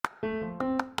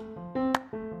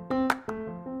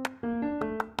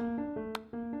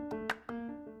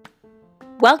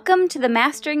Welcome to the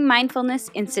Mastering Mindfulness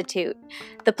Institute,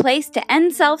 the place to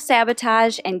end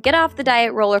self-sabotage and get off the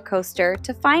diet roller coaster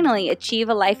to finally achieve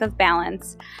a life of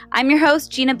balance. I'm your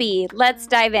host, Gina B. Let's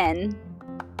dive in.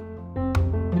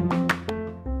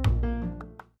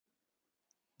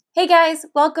 Hey guys,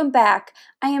 welcome back.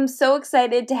 I am so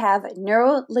excited to have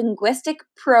neuro-linguistic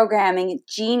programming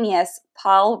genius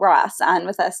Paul Ross on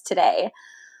with us today.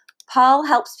 Paul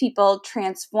helps people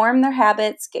transform their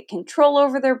habits, get control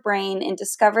over their brain, and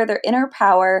discover their inner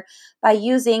power by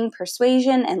using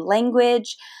persuasion and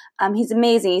language. He's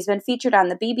amazing. He's been featured on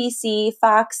the BBC,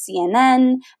 Fox,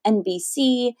 CNN,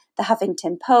 NBC, the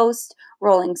Huffington Post,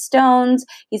 Rolling Stones.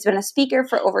 He's been a speaker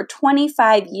for over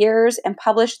 25 years and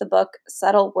published the book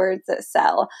Subtle Words That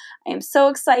Sell. I am so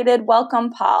excited. Welcome,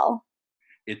 Paul.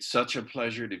 It's such a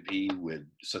pleasure to be with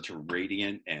such a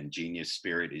radiant and genius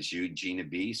spirit as you, Gina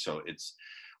B. So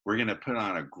we're going to put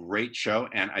on a great show.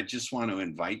 And I just want to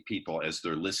invite people as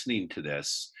they're listening to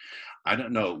this. I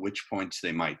don't know at which points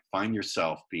they might find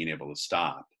yourself being able to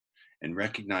stop and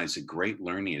recognize a great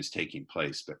learning is taking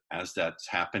place. But as that's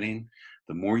happening,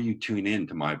 the more you tune in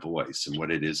to my voice and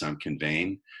what it is I'm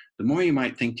conveying, the more you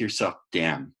might think to yourself,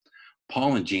 damn,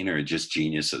 Paul and Gina are just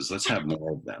geniuses. Let's have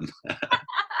more of them.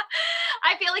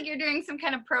 I feel like you're doing some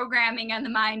kind of programming on the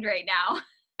mind right now.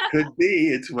 Could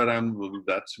be. That's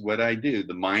what I do.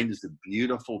 The mind is a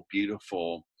beautiful,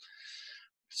 beautiful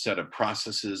set of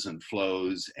processes and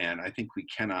flows. And I think we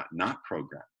cannot not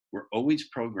program. We're always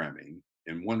programming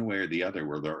in one way or the other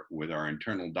with our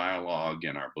internal dialogue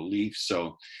and our beliefs.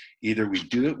 So either we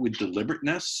do it with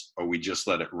deliberateness or we just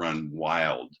let it run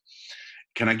wild.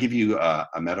 Can I give you a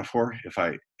metaphor if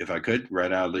I could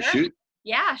right out of the chute?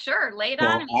 Yeah, sure. Lay it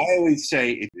on. I always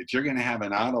say if you're going to have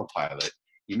an autopilot,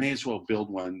 you may as well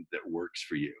build one that works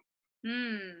for you.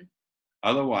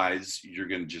 Otherwise, you're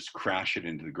going to just crash it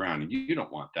into the ground. And you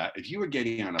don't want that. If you were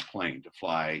getting on a plane to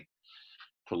fly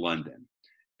to London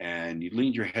and you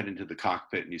leaned your head into the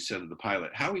cockpit and you said to the pilot,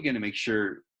 how are we going to make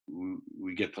sure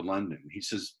we get to London? He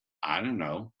says, I don't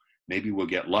know. Maybe we'll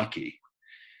get lucky.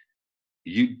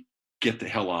 You get the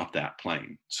hell off that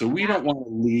plane. So we don't want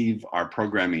to leave our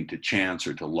programming to chance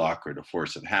or to luck or to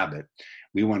force of habit.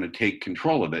 We want to take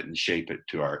control of it and shape it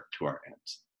to our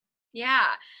ends. Yeah.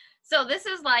 So this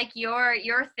is like your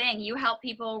thing. You help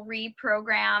people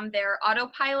reprogram their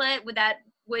autopilot.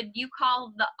 Would you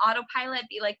call the autopilot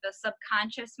be like the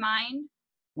subconscious mind?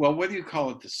 Well, whether you call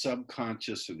it the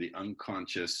subconscious or the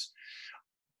unconscious,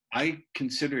 I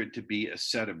consider it to be a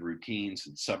set of routines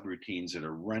and subroutines that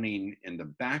are running in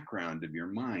the background of your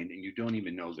mind and you don't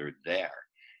even know they're there.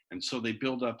 And so they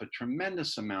build up a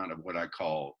tremendous amount of what I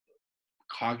call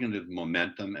cognitive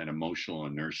momentum and emotional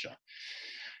inertia.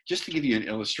 Just to give you an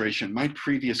illustration, my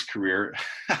previous career,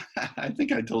 I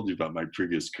think I told you about my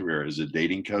previous career as a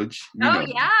dating coach.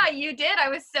 Yeah, you did. I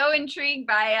was so intrigued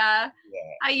by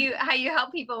how you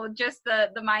help people with just the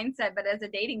mindset, but as a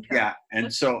dating coach. Yeah,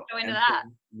 so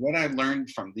what I learned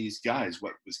from these guys,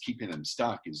 what was keeping them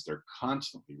stuck is they're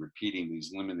constantly repeating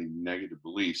these limiting negative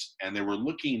beliefs, and they were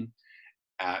looking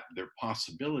at their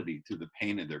possibility through the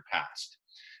pain of their past.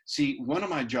 See, one of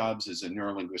my jobs as a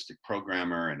neurolinguistic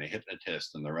programmer and a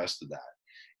hypnotist and the rest of that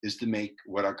is to make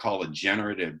what I call a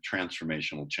generative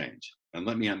transformational change. And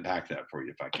let me unpack that for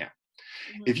you if I can.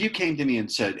 If you came to me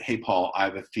and said, hey, Paul, I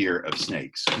have a fear of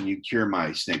snakes. Can you cure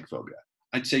my snake phobia?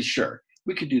 I'd say, sure.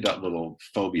 We could do that little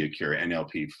phobia cure,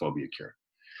 NLP phobia cure.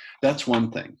 That's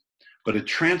one thing. But a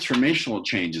transformational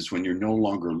change is when you're no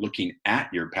longer looking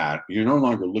at your pattern, you're no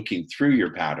longer looking through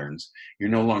your patterns, you're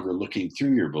no longer looking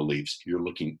through your beliefs, you're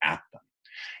looking at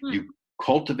them. You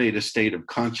cultivate a state of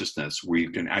consciousness where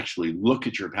you can actually look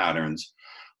at your patterns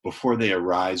before they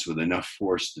arise with enough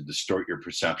force to distort your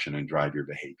perception and drive your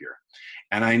behavior.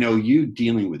 And I know you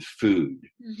dealing with food,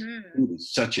 food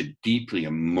is such a deeply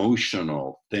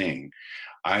emotional thing.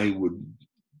 I would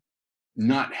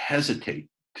not hesitate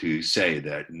to say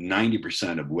that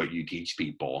 90% of what you teach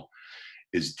people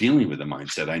is dealing with a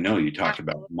mindset. I know you talk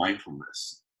about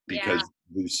mindfulness because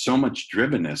there's so much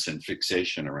drivenness and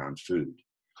fixation around food.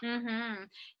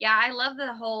 Yeah, I love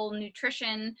the whole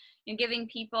nutrition, giving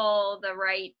people the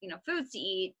right, foods to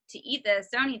eat this,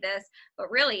 don't eat this.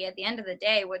 But really, at the end of the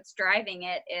day, what's driving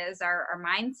it is our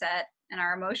mindset and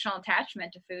our emotional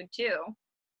attachment to food too.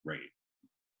 Right.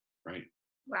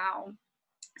 Wow.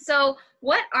 So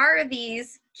what are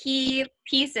these key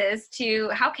pieces to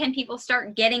how can people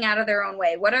start getting out of their own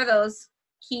way? What are those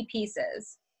key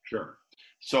pieces? Sure.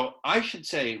 So I should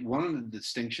say one of the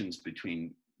distinctions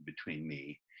between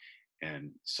me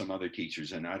and some other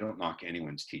teachers, and I don't knock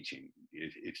anyone's teaching.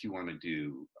 If you want to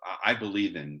do, I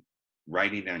believe in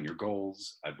writing down your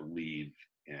goals. I believe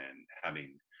in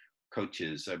having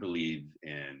coaches. I believe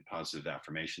in positive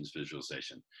affirmations,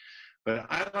 visualization. But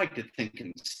I like to think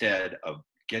instead of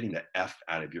getting the F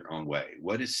out of your own way.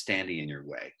 What is standing in your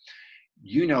way?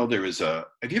 You know,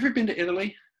 have you ever been to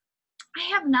Italy? I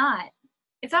have not.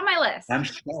 It's on my list.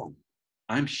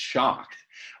 I'm shocked.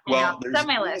 Well, it's on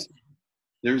my list.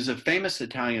 There's a famous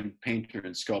Italian painter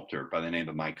and sculptor by the name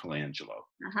of Michelangelo,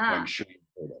 who I'm sure you've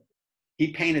heard of.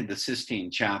 He painted the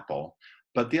Sistine Chapel,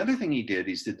 but the other thing he did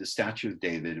the Statue of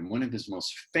David, and one of his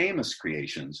most famous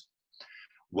creations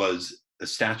was the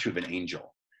statue of an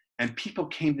angel. And people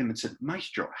came to him and said,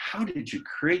 Maestro, how did you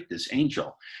create this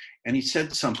angel? And he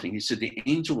said something. He said, the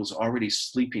angel was already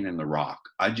sleeping in the rock.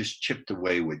 I just chipped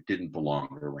away what didn't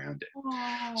belong around it.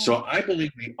 Oh. So I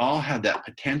believe we all have that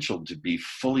potential to be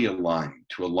fully aligned,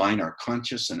 to align our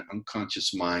conscious and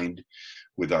unconscious mind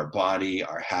with our body,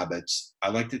 our habits. I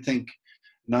like to think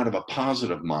not of a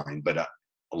positive mind, but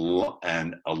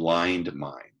an aligned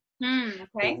mind.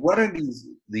 Okay. What are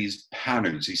these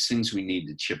patterns, these things we need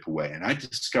to chip away? And I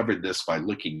discovered this by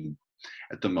looking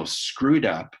at the most screwed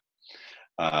up,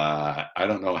 I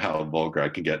don't know how vulgar I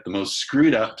can get, the most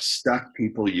screwed up, stuck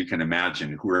people you can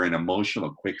imagine who are in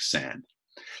emotional quicksand.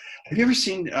 Have you ever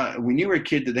seen, when you were a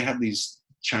kid, did they have these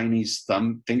Chinese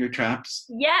finger traps?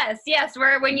 Yes,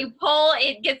 where when you pull,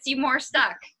 it gets you more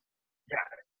stuck.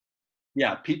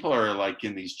 Yeah, people are like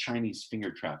in these Chinese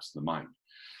finger traps of the mind.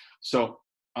 So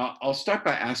I'll start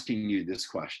by asking you this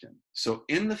question. So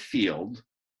in the field,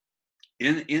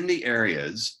 in the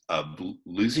areas of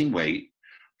losing weight,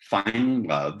 finding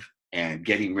love, and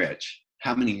getting rich,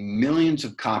 how many millions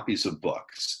of copies of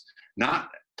books, not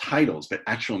titles, but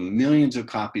actual millions of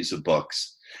copies of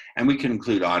books, and we can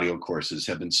include audio courses,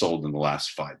 have been sold in the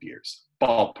last 5 years?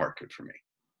 Ballpark it for me.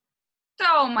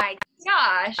 Oh my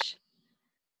gosh.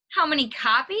 How many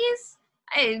copies?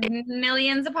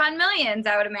 Millions upon millions,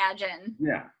 I would imagine.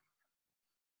 Yeah.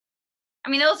 I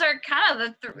mean, those are kind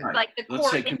of the right. like the core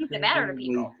things that matter to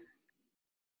people.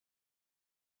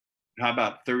 How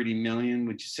about 30 million,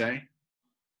 would you say?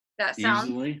 That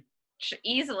sounds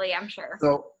easily, I'm sure.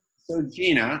 So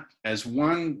Gina, as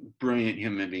one brilliant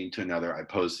human being to another, I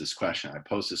pose this question. I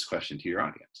pose this question to your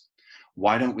audience.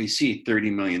 Why don't we see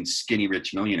 30 million skinny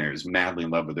rich millionaires madly in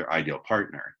love with their ideal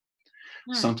partner?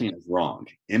 Something is wrong.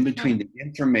 In between the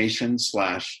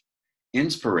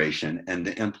information/inspiration and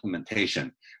the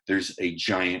implementation, there's a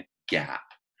giant gap.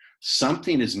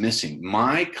 Something is missing.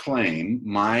 My claim,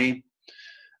 my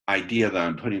idea that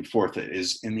I'm putting forth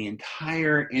is in the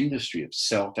entire industry of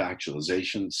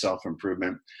self-actualization,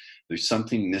 self-improvement, there's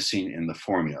something missing in the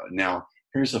formula. Now,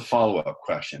 here's a follow-up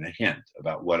question, a hint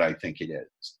about what I think it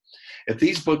is. If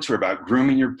these books were about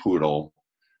grooming your poodle,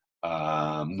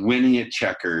 winning at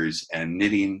checkers, and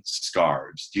knitting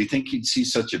scarves, do you think you'd see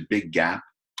such a big gap?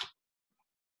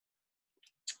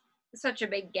 Such a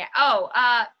big gap? Oh,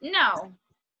 no.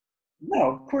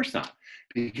 No, of course not.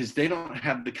 Because they don't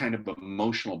have the kind of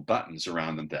emotional buttons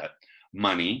around them that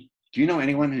money. Do you know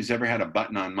anyone who's ever had a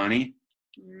button on money?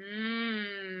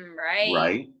 Right.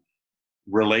 Right.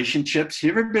 Relationships.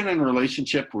 You ever been in a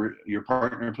relationship where your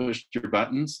partner pushed your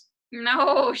buttons?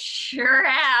 No, sure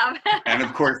have. And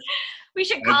of course, we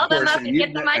should call them up and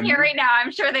get them on here right now.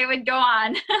 I'm sure they would go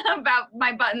on about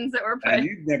my buttons that were pushed.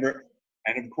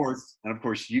 And of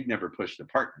course, you've never pushed a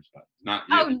partner's button. Not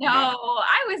you. Oh no,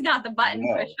 I was not the button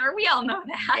pusher. We all know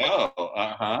that. No,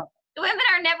 Women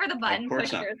are never the button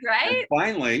pushers, right?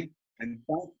 And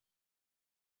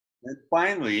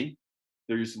finally,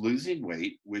 there's losing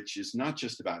weight, which is not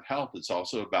just about health; it's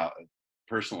also about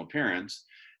personal appearance.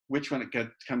 Which, when it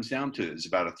comes down to it, is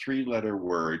about a 3-letter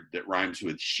word that rhymes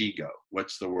with she-go.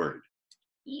 What's the word?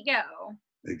 Ego.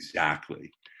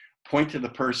 Exactly. Point to the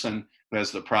person who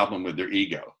has the problem with their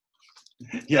ego.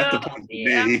 You have to point to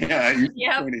me. Yeah,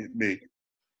 you're pointing at me.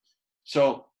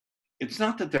 So it's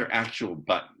not that they're actual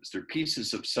buttons. They're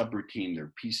pieces of subroutine.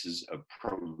 They're pieces of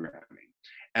programming.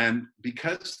 And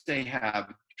because they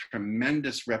have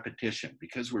tremendous repetition,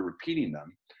 because we're repeating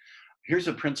them, here's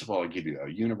a principle I'll give you, a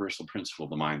universal principle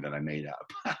of the mind that I made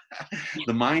up.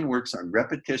 The mind works on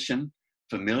repetition,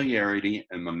 familiarity,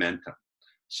 and momentum.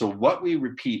 So what we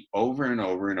repeat over and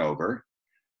over and over,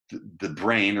 the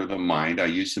brain or the mind, I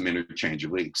use them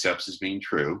interchangeably, accepts as being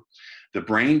true. The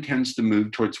brain tends to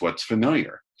move towards what's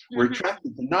familiar. Mm-hmm. We're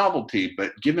attracted to novelty,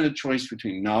 but given a choice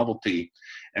between novelty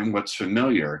and what's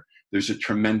familiar, there's a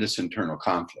tremendous internal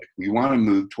conflict. We want to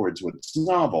move towards what's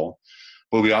novel,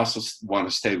 but we also want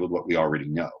to stay with what we already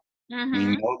know. Mm-hmm.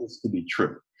 We know this to be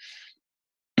true.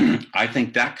 I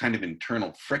think that kind of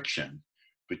internal friction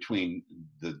between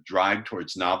the drive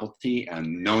towards novelty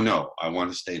and no, I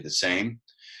want to stay the same,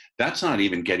 that's not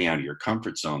even getting out of your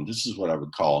comfort zone. This is what I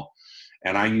would call,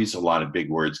 and I use a lot of big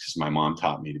words because my mom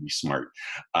taught me to be smart.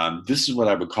 This is what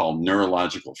I would call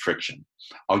neurological friction.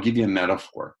 I'll give you a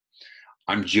metaphor.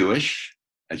 I'm Jewish,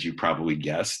 as you probably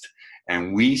guessed,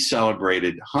 and we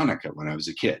celebrated Hanukkah when I was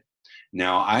a kid.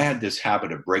 Now, I had this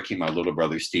habit of breaking my little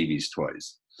brother Stevie's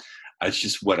toys. That's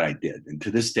just what I did. And to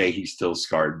this day, he's still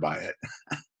scarred by it.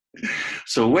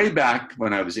 So way back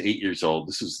when I was 8 years old,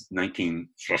 this was my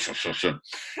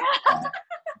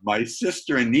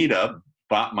sister Anita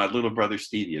bought my little brother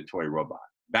Stevie a toy robot.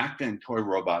 Back then, toy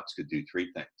robots could do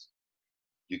three things.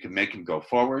 You could make him go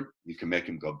forward, you can make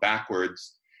him go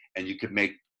backwards, and you could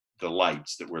make the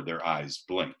lights that were their eyes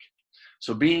blink.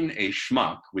 So being a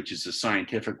schmuck, which is a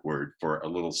scientific word for a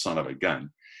little son of a gun,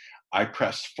 I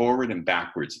pressed forward and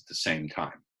backwards at the same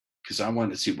time because I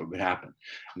wanted to see what would happen.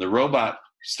 And the robot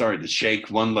started to shake.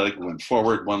 One leg went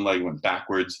forward, one leg went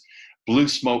backwards. Blue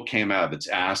smoke came out of its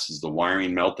ass as the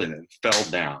wiring melted and it fell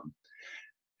down.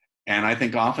 And I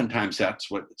think oftentimes that's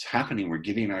what's happening. We're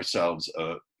giving ourselves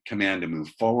a command to move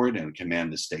forward and a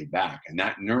command to stay back. And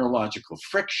that neurological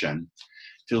friction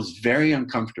feels very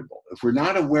uncomfortable. If we're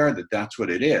not aware that that's what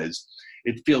it is,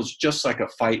 it feels just like a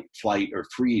fight, flight, or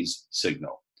freeze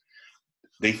signal.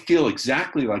 They feel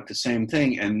exactly like the same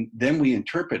thing, and then we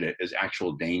interpret it as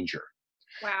actual danger.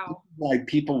 Wow. Why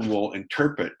people will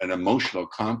interpret an emotional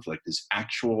conflict as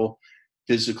actual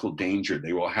physical danger.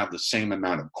 They will have the same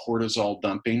amount of cortisol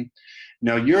dumping.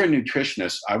 Now, you're a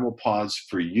nutritionist. I will pause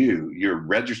for you. You're a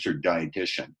registered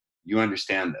dietitian. You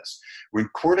understand this. When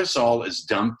cortisol is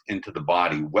dumped into the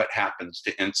body, what happens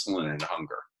to insulin and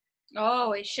hunger?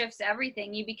 Oh, it shifts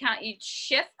everything. You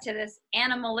shift to this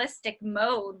animalistic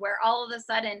mode where all of a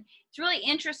sudden it's really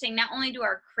interesting. Not only do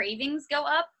our cravings go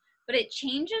up, but it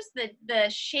changes the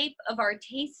shape of our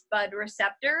taste bud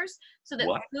receptors so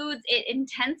that foods, it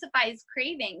intensifies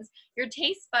cravings. Your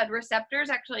taste bud receptors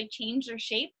actually change their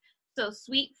shape. So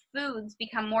sweet foods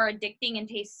become more addicting and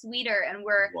taste sweeter. And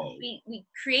we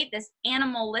create this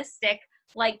animalistic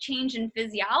like change in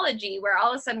physiology where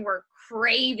all of a sudden we're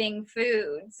craving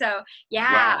food. So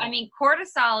yeah, I mean,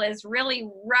 cortisol is really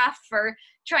rough for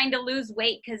trying to lose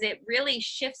weight because it really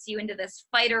shifts you into this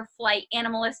fight or flight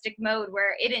animalistic mode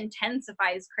where it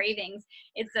intensifies cravings.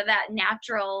 It's that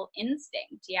natural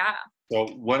instinct. Yeah. So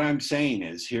what I'm saying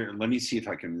is here, let me see if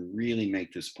I can really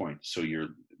make this point so your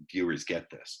viewers get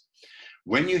this.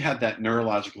 When you have that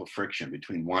neurological friction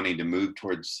between wanting to move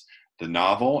towards the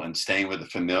novel and staying with the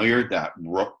familiar, that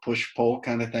push-pull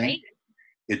kind of thing, right.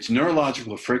 It's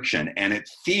neurological friction, and it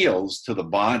feels to the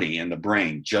body and the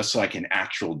brain just like an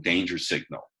actual danger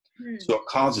signal. So it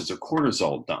causes a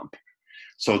cortisol dump.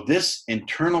 So this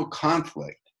internal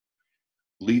conflict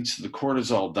leads to the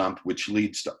cortisol dump, which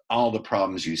leads to all the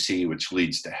problems you see, which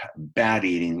leads to bad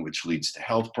eating, which leads to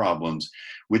health problems,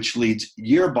 which leads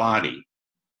your body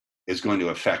is going to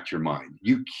affect your mind.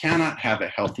 You cannot have a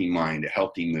healthy mind, a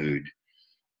healthy mood,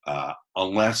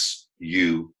 unless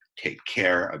you take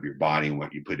care of your body and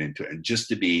what you put into it. And just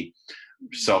to be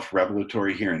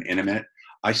self-revelatory here and intimate,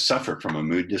 I suffer from a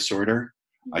mood disorder.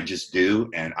 I just do,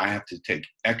 and I have to take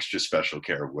extra special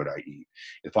care of what I eat.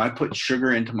 If I put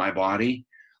sugar into my body,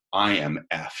 I am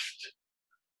effed.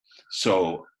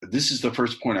 So this is the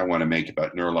first point I want to make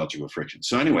about neurological friction.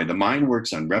 So anyway, the mind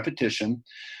works on repetition,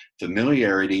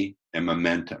 familiarity, and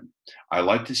momentum. I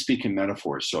like to speak in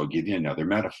metaphors, so I'll give you another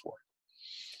metaphor.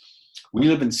 We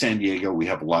live in San Diego. We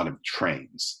have a lot of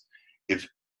trains. If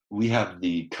we have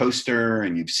the coaster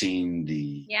and you've seen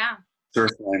the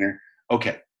Surfliner.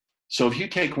 Okay. So if you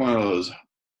take one of those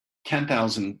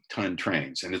 10,000-ton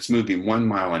trains and it's moving 1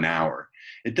 mile an hour,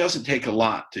 it doesn't take a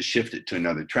lot to shift it to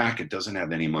another track. It doesn't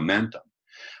have any momentum.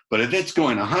 But if it's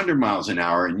going 100 miles an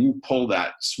hour and you pull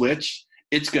that switch,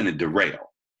 it's going to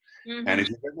derail. Mm-hmm. And if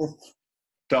you've ever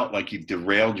felt like you've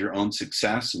derailed your own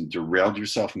success and derailed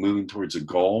yourself moving towards a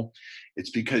goal, it's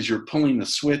because you're pulling the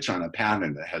switch on a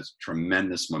pattern that has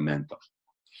tremendous momentum.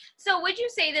 So would you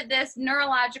say that this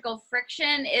neurological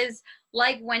friction is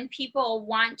like when people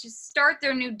want to start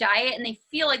their new diet and they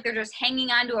feel like they're just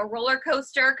hanging on to a roller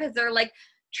coaster because they're like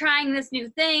trying this new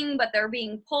thing, but they're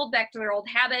being pulled back to their old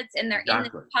habits and they're in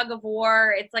this tug of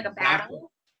war. It's like a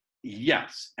battle.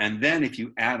 Yes. And then if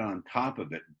you add on top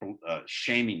of it,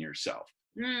 shaming yourself.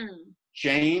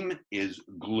 Shame is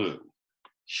glue.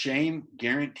 Shame,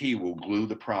 guarantee, will glue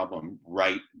the problem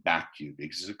right back to you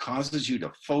because it causes you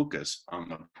to focus on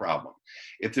the problem.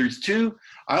 If there's two,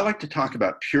 I like to talk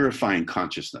about purifying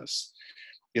consciousness.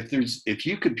 if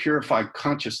you could purify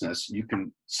consciousness, you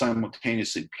can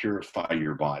simultaneously purify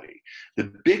your body.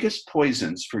 The biggest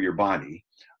poisons for your body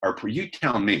are, you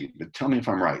tell me, but tell me if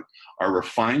I'm right, are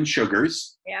refined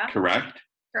sugars, Yeah. correct?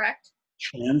 Correct.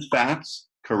 Trans fats,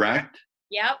 correct?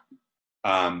 Yep.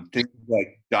 Things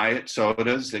like diet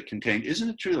sodas that contain, isn't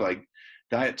it true, like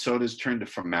diet sodas turn to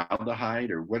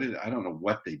formaldehyde, or I don't know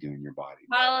what they do in your body.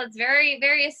 Well, it's very,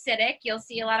 very acidic. You'll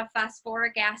see a lot of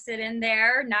phosphoric acid in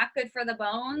there, not good for the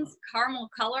bones, caramel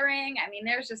coloring. I mean,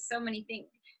 there's just so many things.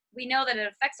 We know that it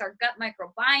affects our gut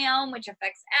microbiome, which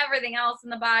affects everything else in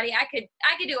the body. I could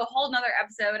do a whole nother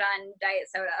episode on diet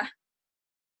soda.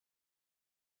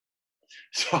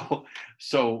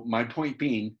 So my point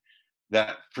being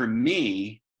that for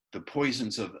me, the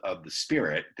poisons of the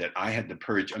spirit that I had to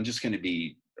purge, I'm just going to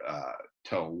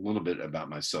tell a little bit about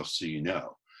myself so you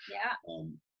know. Yeah.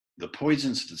 The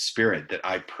poisons of the spirit that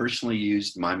I personally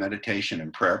used my meditation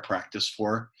and prayer practice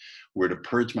for were to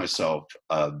purge myself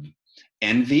of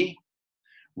envy,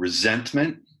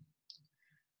 resentment,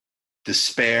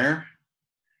 despair,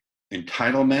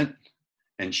 entitlement,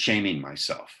 and shaming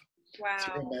myself. Wow.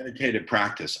 Through meditative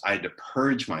practice, I had to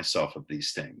purge myself of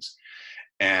these things.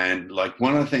 And like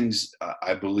one of the things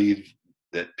I believe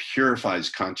that purifying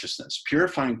consciousness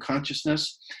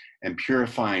and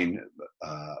purifying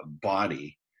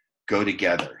body go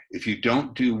together. If you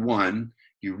don't do one,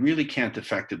 you really can't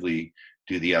effectively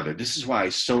do the other. This is why I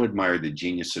so admire the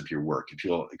genius of your work. If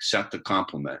you'll accept the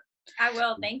compliment. I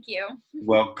will, thank you.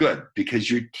 Well, good, because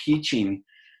you're teaching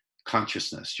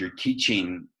consciousness. You're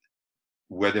teaching,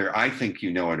 whether I think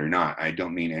you know it or not, I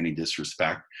don't mean any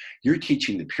disrespect. You're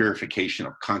teaching the purification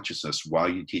of consciousness while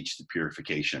you teach the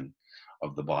purification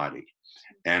of the body.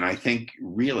 And I think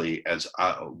really, as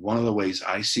one of the ways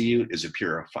I see you is a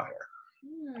purifier.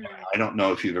 I don't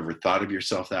know if you've ever thought of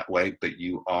yourself that way, but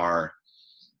you are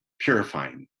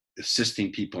purifying,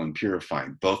 assisting people in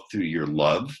purifying, both through your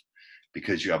love,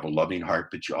 because you have a loving heart,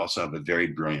 but you also have a very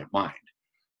brilliant mind.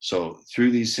 So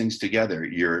through these things together,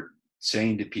 you're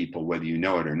saying to people, whether you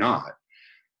know it or not,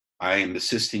 I am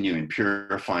assisting you in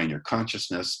purifying your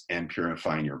consciousness and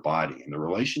purifying your body. And the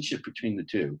relationship between the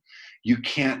two, you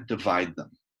can't divide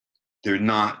them. They're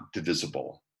not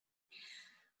divisible.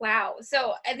 Wow.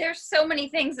 So there's so many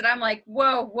things that I'm like,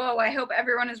 whoa, I hope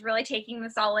everyone is really taking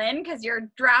this all in, because you're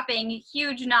dropping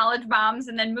huge knowledge bombs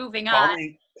and then moving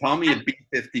on. Call me a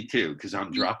B-52, because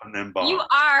I'm dropping them bombs. You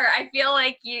are. I feel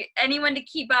like anyone to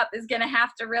keep up is going to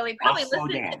have to really probably listen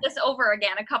to this over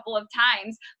again a couple of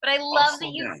times. But I love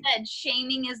that you said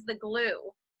shaming is the glue,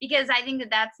 because I think that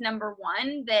that's number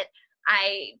one that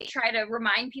I try to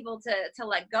remind people to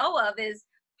let go of, is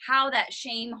how that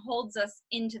shame holds us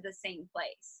into the same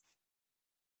place.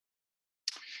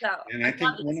 So, and I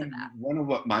think one of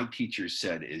what my teachers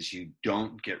said is, you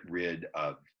don't get rid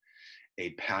of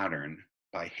a pattern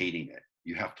by hating it.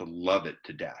 You have to love it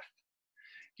to death.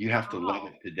 You have to love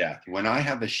it to death. When I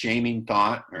have a shaming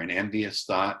thought or an envious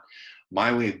thought,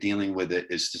 my way of dealing with it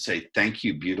is to say, thank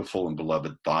you, beautiful and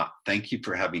beloved thought. Thank you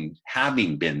for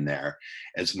having been there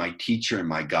as my teacher and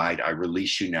my guide. I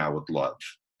release you now with love.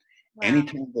 Wow.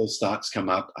 Anytime those thoughts come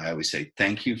up, I always say,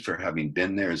 thank you for having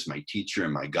been there as my teacher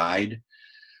and my guide.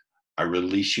 I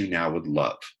release you now with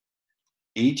love.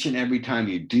 Each and every time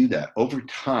you do that, over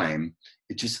time,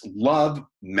 it just, love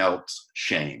melts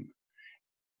shame.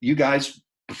 You guys,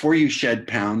 before you shed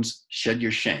pounds, shed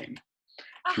your shame.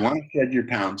 If you want to shed your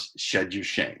pounds, shed your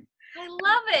shame. I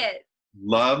love it.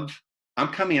 Love, I'm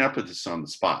coming up with this on the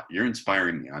spot. You're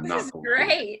inspiring me. I'm not. This is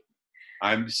great.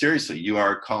 I'm seriously, you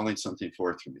are calling something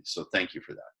forth for me. So thank you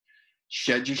for that.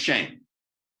 Shed your shame.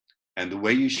 And the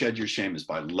way you shed your shame is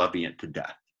by loving it to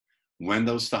death. When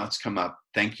those thoughts come up,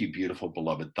 thank you, beautiful,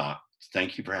 beloved thought.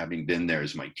 Thank you for having been there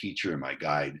as my teacher and my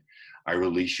guide. I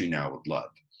release you now with love.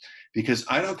 Because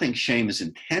I don't think shame is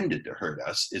intended to hurt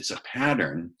us. It's a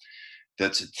pattern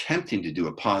that's attempting to do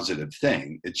a positive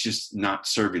thing. It's just not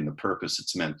serving the purpose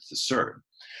it's meant to serve.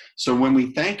 So when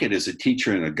we thank it as a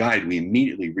teacher and a guide, we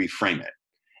immediately reframe it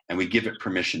and we give it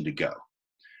permission to go.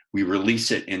 We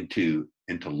release it into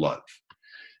love.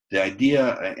 The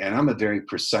idea, and I'm a very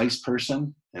precise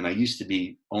person, and I used to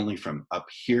be only from up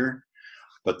here,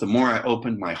 but the more I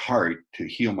opened my heart to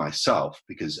heal myself,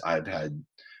 because I've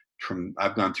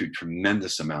gone through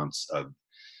tremendous amounts of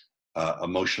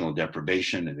emotional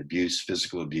deprivation and abuse,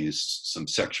 physical abuse, some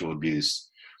sexual abuse,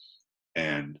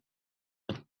 and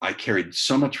I carried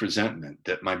so much resentment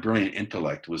that my brilliant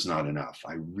intellect was not enough.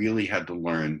 I really had to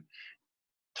learn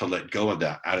to let go of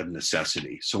that out of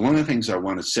necessity. So one of the things I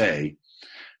want to say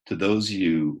to those of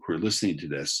you who are listening to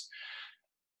this,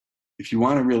 if you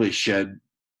want to really shed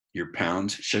your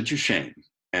pounds, shed your shame.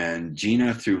 And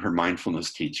Gina, through her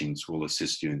mindfulness teachings, will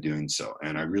assist you in doing so.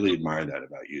 And I really admire that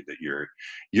about you, that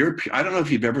I don't know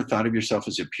if you've ever thought of yourself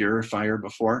as a purifier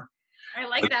before. I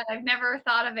like that. I've never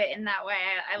thought of it in that way.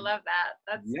 I love that.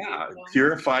 That's beautiful.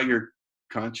 Purify your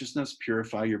consciousness,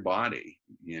 purify your body,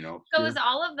 So is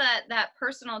all of that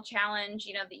personal challenge,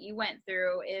 that you went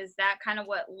through, is that kind of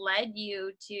what led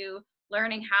you to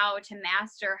learning how to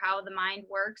master how the mind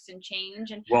works and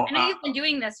change? And I know you've been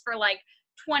doing this for like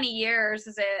 20 years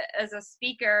as a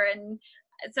speaker, and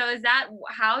so is that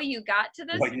how you got to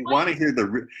this point? You want to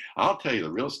hear I'll tell you the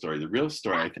real story. The real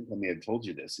story, I think I may have told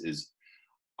you this, is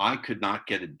I could not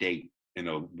get a date in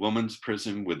a woman's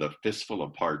prison with a fistful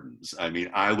of pardons. I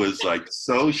mean, I was like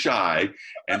so shy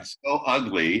and so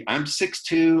ugly. I'm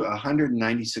 6'2",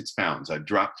 196 pounds. I've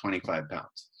dropped 25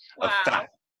 pounds of fat.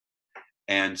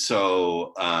 And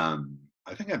so I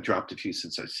think I've dropped a few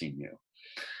since I've seen you.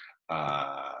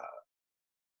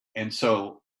 And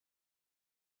so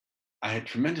I had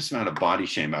tremendous amount of body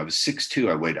shame. I was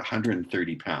 6'2", I weighed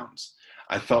 130 pounds.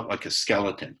 I felt like a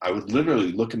skeleton. I would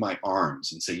literally look at my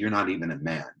arms and say, "You're not even a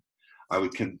man." I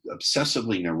would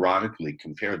obsessively, neurotically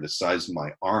compare the size of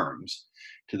my arms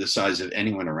to the size of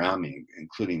anyone around me,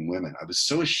 including women. I was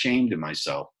so ashamed of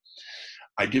myself.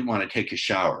 I didn't want to take a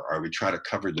shower. I would try to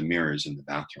cover the mirrors in the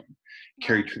bathroom.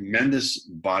 Carried tremendous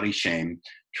body shame,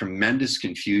 tremendous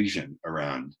confusion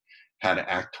around how to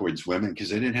act towards women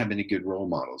because I didn't have any good role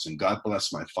models. And God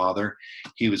bless my father.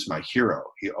 He was my hero,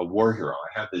 a war hero.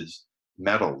 I have his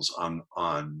medals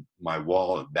on my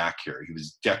wall back here. He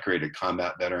was decorated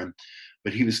combat veteran,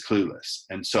 but he was clueless.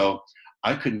 And so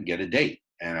I couldn't get a date,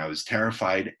 and I was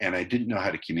terrified, and I didn't know how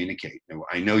to communicate. Now,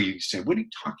 I know you say, "What are you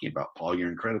talking about, Paul?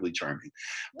 You're incredibly charming."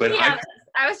 But yeah,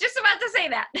 I was just about to say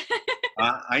that.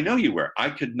 I know you were. I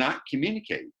could not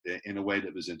communicate in a way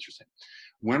that was interesting.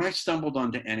 When I stumbled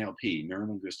onto NLP,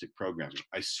 neuro-linguistic programming,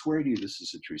 I swear to you, this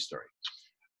is a true story.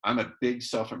 I'm a big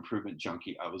self-improvement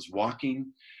junkie. I was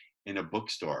walking in a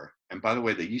bookstore. And by the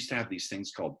way, they used to have these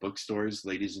things called bookstores,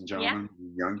 ladies and gentlemen,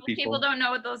 young people. People don't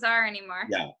know what those are anymore.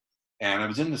 Yeah. And I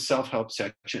was in the self-help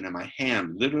section, and my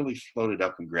hand literally floated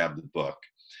up and grabbed the book.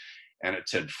 And it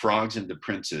said, "Frogs into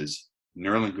Princes,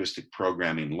 Neurolinguistic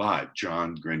Programming Live,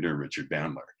 John Grinder, Richard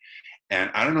Bandler." And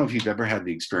I don't know if you've ever had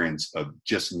the experience of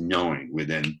just knowing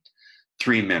within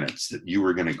 3 minutes that you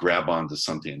were going to grab onto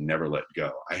something and never let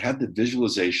go. I had the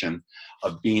visualization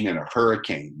of being in a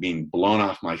hurricane, being blown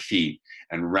off my feet,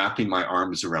 and wrapping my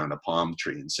arms around a palm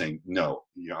tree and saying, "No,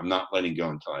 I'm not letting go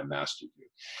until I mastered you."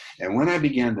 And when I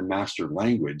began to master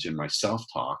language and my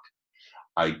self-talk,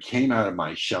 I came out of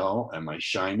my shell and my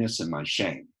shyness and my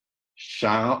shame.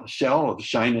 Shell of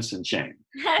shyness and shame.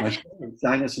 My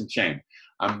shyness and shame.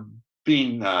 I'm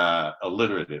being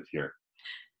alliterative here.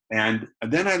 And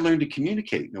then I learned to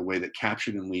communicate in a way that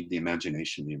captured and lead the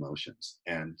imagination, the emotions.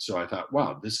 And so I thought,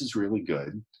 wow, this is really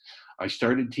good. I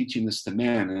started teaching this to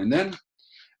men. And then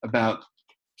about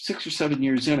 6 or 7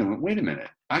 years in, I went, wait a minute,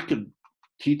 I could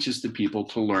teach this to people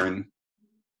to learn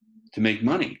to make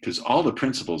money because all the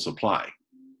principles apply.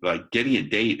 Like getting a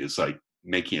date is like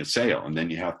making a sale. And then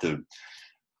you have to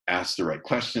ask the right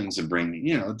questions and bring,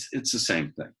 it's the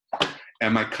same thing.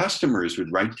 And my customers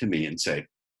would write to me and say,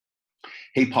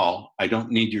 "Hey, Paul, I don't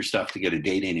need your stuff to get a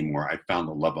date anymore. I found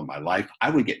the love of my life."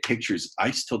 I would get pictures. I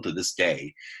still to this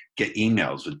day get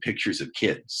emails with pictures of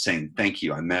kids saying, "Thank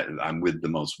you. I'm with the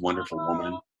most wonderful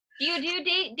woman." Do you do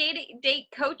date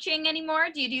coaching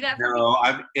anymore? Do you do that for No,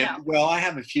 people? Well, I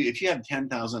have a few. If you have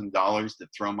 $10,000 to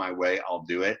throw my way, I'll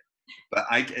do it. But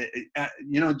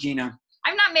Gina,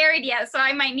 I'm not married yet, so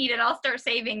I might need it. I'll start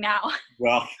saving now.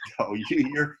 Well, no,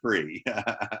 you're free.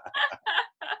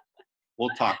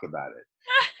 We'll talk about it.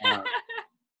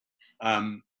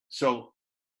 So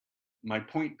my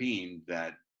point being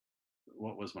that,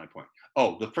 what was my point?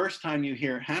 Oh, the first time you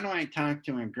hear, "How do I talk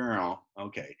to a girl?"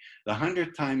 Okay. The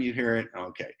 100th time you hear it,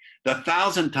 okay. The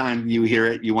 1,000th time you hear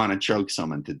it, you want to choke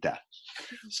someone to death.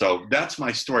 So that's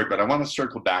my story, but I want to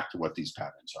circle back to what these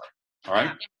patterns are. All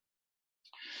right?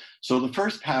 So the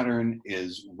first pattern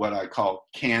is what I call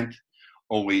can't,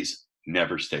 always,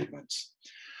 never statements.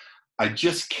 I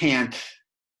just can't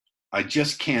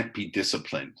be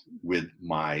disciplined with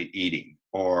my eating,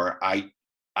 or I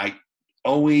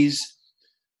always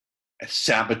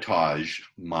sabotage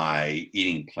my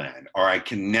eating plan, or I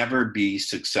can never be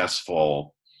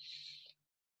successful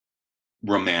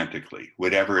romantically,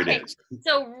 whatever it is.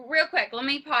 So real quick, let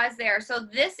me pause there. So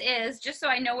this is, just so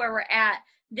I know where we're at,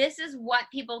 this is what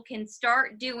people can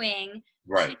start doing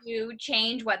to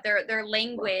change what their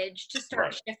language to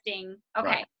start shifting. Okay.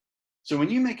 Right. So when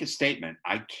you make a statement,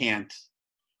 I can't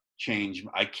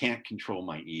control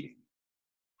my eating.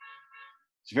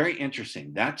 It's very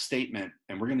interesting. That statement,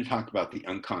 and we're going to talk about the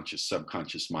unconscious,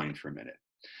 subconscious mind for a minute.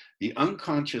 The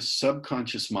unconscious,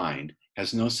 subconscious mind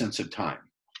has no sense of time.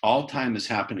 All time is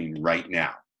happening right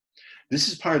now. This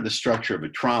is part of the structure of a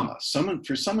trauma.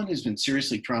 For someone who's been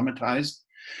seriously traumatized,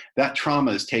 that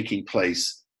trauma is taking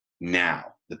place now.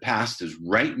 The past is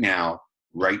right now,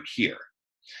 right here.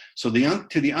 So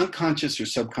to the unconscious or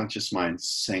subconscious mind,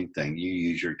 same thing. You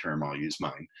use your term, I'll use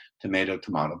mine. Tomato,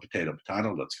 tomato, potato,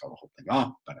 potato. Let's call the whole thing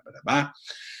off. Ba-da-ba-da-ba.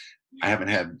 I haven't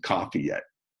had coffee yet.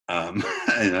 And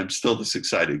I'm still this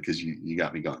excited because you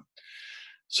got me going.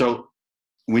 So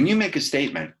when you make a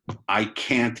statement, I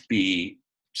can't be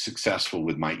successful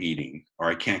with my eating, or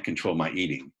I can't control my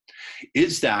eating,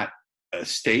 is that a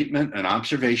statement, an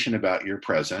observation about your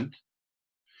present,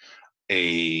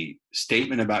 a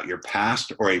statement about your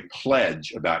past, or a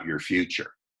pledge about your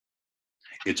future?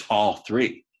 It's all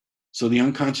three. So the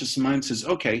unconscious mind says,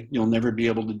 okay, you'll never be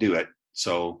able to do it.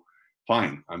 So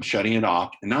fine, I'm shutting it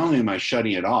off. And not only am I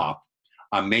shutting it off,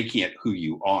 I'm making it who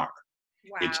you are.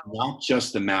 Wow. It's not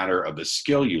just a matter of a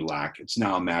skill you lack. It's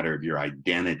now a matter of your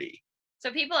identity.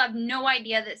 So people have no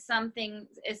idea that something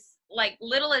is like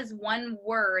little as one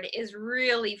word is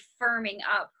really firming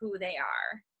up who they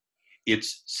are.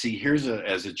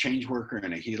 As a change worker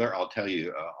and a healer, I'll tell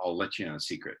you, I'll let you in a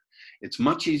secret. It's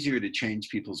much easier to change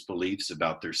people's beliefs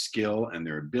about their skill and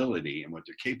their ability and what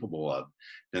they're capable of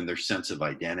than their sense of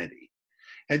identity.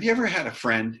 Have you ever had a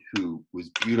friend who was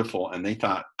beautiful and they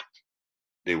thought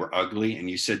they were ugly and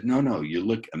you said, no, you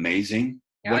look amazing?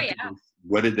 Oh,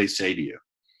 what did they say to you?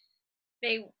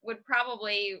 They would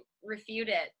probably refute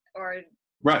it or.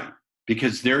 Right.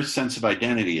 Because their sense of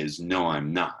identity is, no,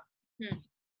 I'm not.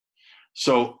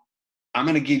 So I'm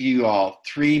going to give you all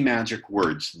 3 magic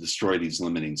words to destroy these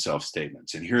limiting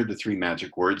self-statements. And here are the 3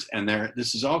 magic words. And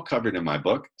this is all covered in my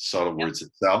book, Subtle Words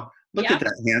That Sell. Look at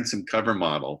that handsome cover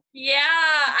model. Yeah,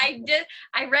 I did.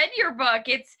 I read your book.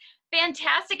 It's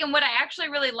fantastic. And what I actually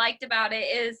really liked about it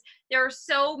is there are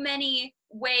so many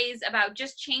ways about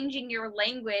just changing your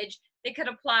language that could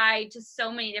apply to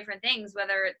so many different things,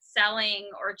 whether it's selling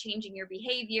or changing your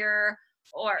behavior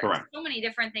or so many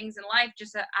different things in life,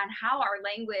 just on how our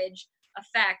language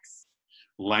affects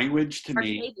language to our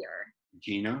me, behavior.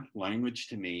 Gina, language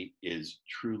to me is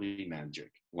truly magic.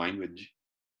 Language,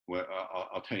 well,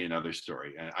 I'll tell you another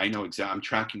story. I know exactly, I'm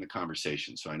tracking the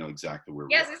conversation, so I know exactly where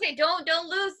we are. Yes, I say, don't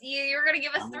lose. You're going to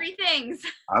give us 3 things.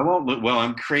 I won't. Well,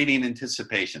 I'm creating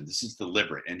anticipation. This is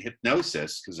deliberate. And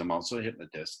hypnosis, because I'm also a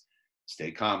hypnotist,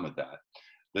 stay calm with that.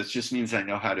 That just means I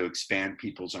know how to expand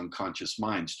people's unconscious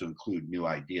minds to include new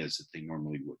ideas that they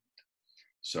normally wouldn't.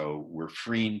 So we're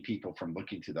freeing people from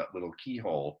looking through that little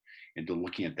keyhole into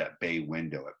looking at that bay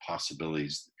window at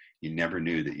possibilities you never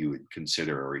knew that you would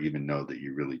consider or even know that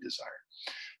you really desire.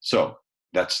 So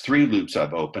that's 3 loops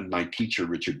I've opened. My teacher,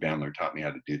 Richard Bandler, taught me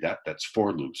how to do that. That's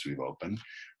 4 loops we've opened.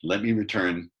 Let me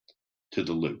return to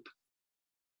the loop.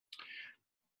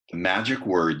 The magic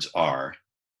words are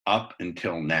up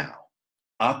until now.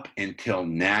 Up until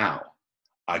now,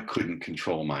 I couldn't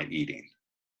control my eating.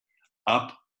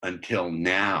 Up until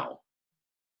now,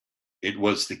 it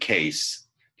was the case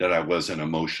that I was an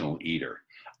emotional eater.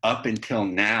 Up until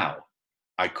now,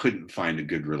 I couldn't find a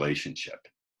good relationship.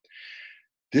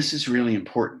 This is really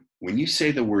important. When you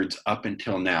say the words up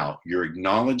until now, you're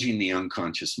acknowledging the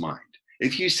unconscious mind.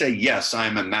 If you say, yes,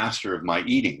 I'm a master of my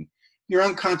eating, your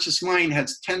unconscious mind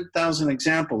has 10,000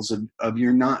 examples of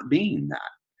your not being that.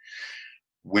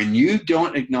 When you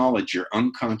don't acknowledge your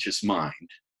unconscious mind,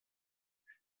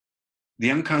 the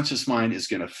unconscious mind is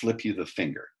going to flip you the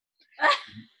finger.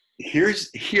 Here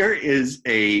is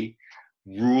a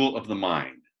rule of the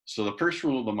mind. So the first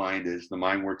rule of the mind is the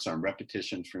mind works on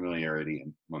repetition, familiarity,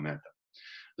 and momentum.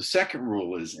 The second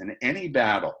rule is in any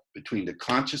battle between the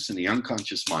conscious and the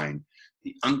unconscious mind,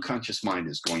 the unconscious mind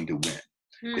is going to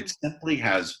win. It simply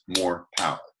has more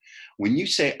power. When you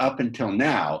say up until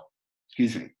now,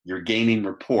 you're gaining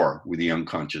rapport with the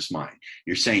unconscious mind.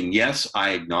 You're saying, yes,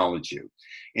 I acknowledge you.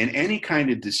 In any kind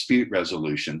of dispute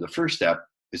resolution, the first step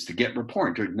is to get rapport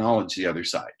and to acknowledge the other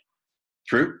side.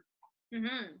 True?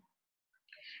 Mm-hmm.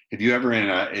 Have you ever and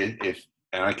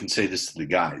I can say this to the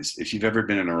guys, if you've ever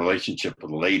been in a relationship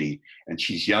with a lady and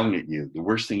she's yelling at you, the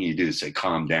worst thing you do is say,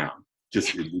 calm down.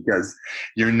 Just because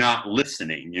you're not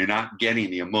listening, you're not getting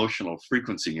the emotional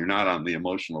frequency, you're not on the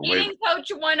emotional wave. Eating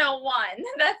Coach 101.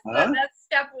 That's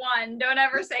step 1. Don't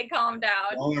ever say calm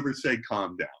down. Don't ever say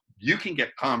calm down. You can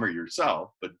get calmer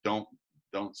yourself, but don't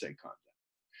say calm down.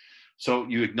 So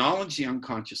you acknowledge the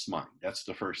unconscious mind. That's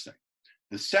the first thing.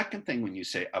 The second thing when you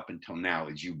say up until now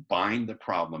is you bind the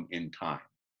problem in time.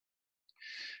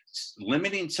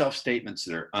 Limiting self-statements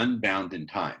that are unbound in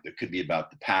time, that could be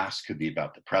about the past, could be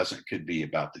about the present, could be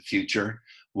about the future,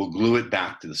 will glue it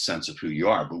back to the sense of who you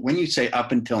are. But when you say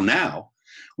up until now,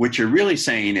 what you're really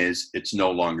saying is it's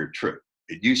no longer true.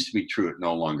 It used to be true, it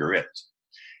no longer is.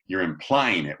 You're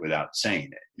implying it without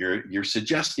saying it. You're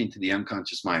suggesting to the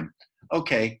unconscious mind,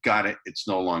 okay, got it, it's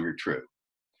no longer true.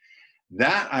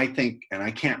 That, I think, and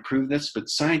I can't prove this, but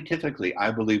scientifically,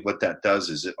 I believe what that does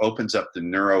is it opens up the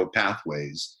neural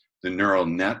pathways, the neural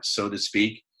net, so to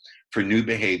speak, for new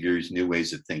behaviors, new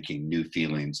ways of thinking, new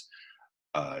feelings,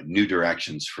 new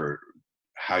directions for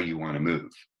how you want to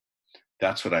move.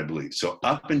 That's what I believe. So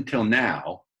up until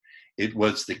now, it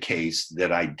was the case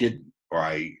that I didn't, or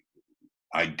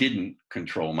I didn't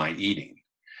control my eating.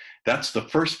 That's the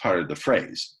first part of the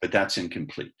phrase, but that's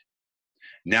incomplete.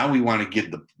 Now we want to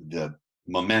give the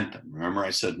momentum. Remember I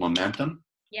said momentum?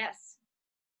 Yes.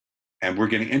 And we're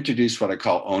going to introduce what I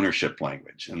call ownership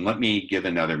language. And let me give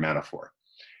another metaphor.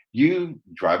 You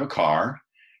drive a car.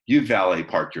 You valet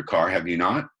parked your car, have you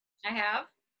not? I have.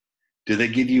 Do they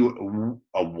give you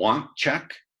a want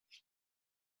check?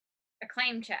 A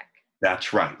claim check.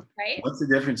 That's right. Right? What's the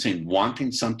difference in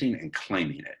wanting something and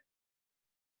claiming it?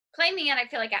 Claiming it, I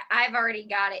feel like I've already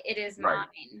got it. It is mine.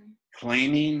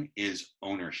 Claiming is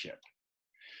ownership.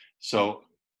 So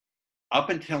up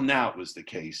until now, it was the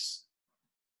case.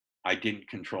 I didn't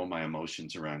control my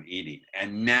emotions around eating.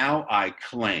 And now I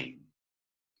claim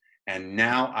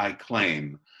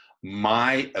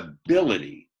my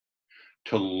ability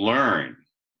to learn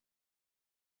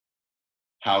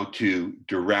how to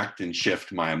direct and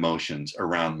shift my emotions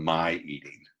around my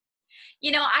eating.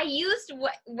 You know, I used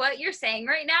what you're saying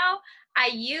right now.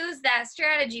 I used that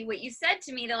strategy. What you said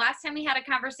to me the last time we had a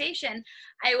conversation,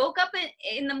 I woke up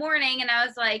in the morning and I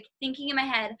was like thinking in my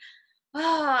head,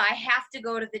 oh, I have to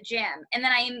go to the gym. And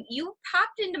then you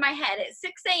popped into my head at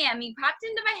 6 a.m. You popped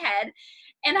into my head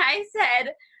and I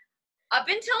said, up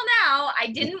until now, I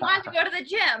didn't want to go to the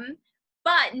gym.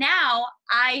 But now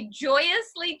I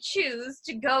joyously choose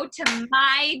to go to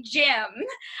my gym.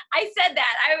 I said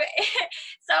that.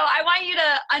 So I want you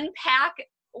to unpack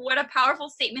what a powerful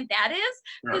statement that is.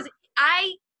 Because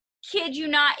I kid you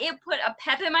not, it put a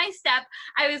pep in my step.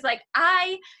 I was like,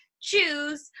 I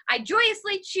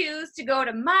joyously choose to go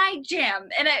to my gym.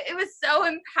 And it was so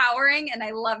empowering and I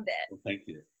loved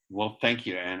it. Well, thank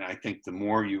you. And I think the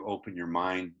more you open your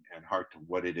mind and heart to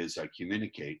what it is I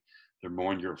communicate, the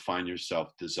more you'll find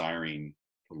yourself desiring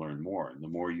to learn more. And the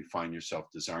more you find yourself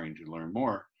desiring to learn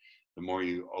more, the more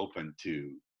you open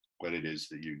to what it is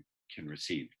that you can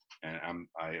receive. And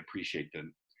I appreciate that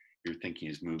your thinking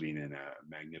is moving in a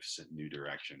magnificent new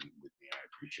direction with me. I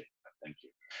appreciate that. Thank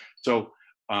you. So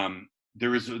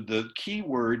the key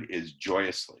word is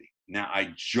joyously. Now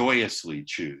I joyously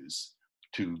choose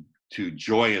to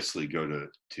joyously go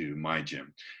to my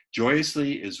gym.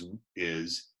 Joyously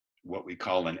is what we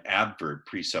call an adverb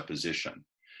presupposition.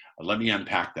 Let me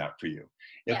unpack that for you.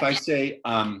 If I say,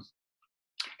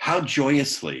 how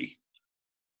joyously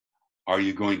are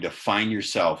you going to find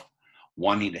yourself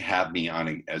wanting to have me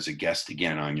on as a guest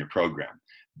again on your program?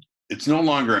 It's no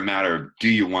longer a matter of, do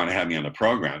you want to have me on the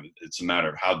program? It's a matter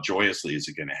of how joyously is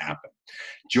it going to happen?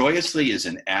 Joyously is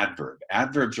an adverb.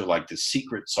 Adverbs are like the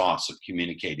secret sauce of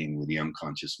communicating with the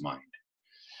unconscious mind.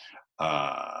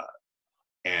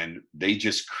 And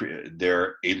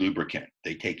they're a lubricant.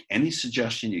 They take any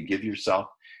suggestion you give yourself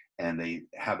and they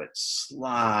have it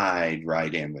slide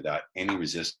right in without any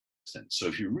resistance. So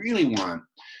if you really want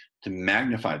to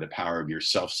magnify the power of your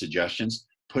self-suggestions,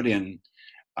 put in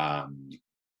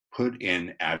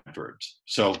adverbs.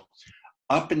 So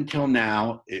up until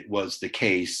now, it was the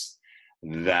case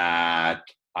that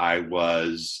I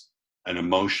was an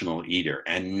emotional eater.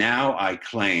 And now I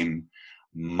claim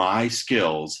my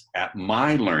skills at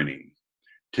my learning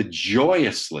to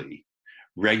joyously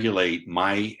regulate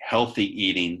my healthy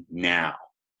eating now.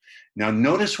 Now,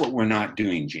 notice what we're not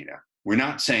doing, Gina. We're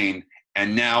not saying,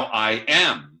 and now I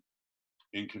am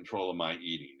in control of my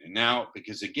eating. And now,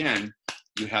 because again,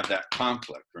 you have that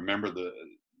conflict. Remember,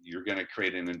 you're going to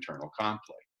create an internal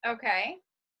conflict. Okay.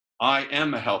 I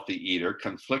am a healthy eater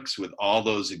conflicts with all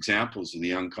those examples of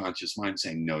the unconscious mind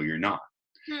saying, no, you're not.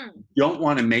 Don't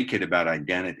want to make it about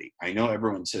identity. I know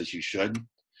everyone says you should.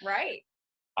 Right.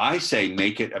 I say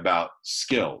make it about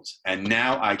skills. And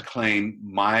now I claim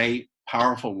my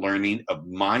powerful learning of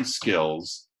my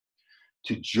skills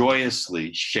to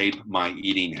joyously shape my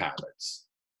eating habits.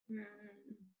 Do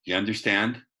you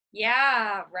understand?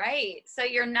 Yeah, right. So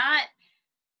you're not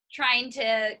trying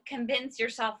to convince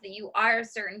yourself that you are a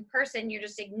certain person. You're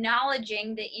just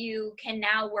acknowledging that you can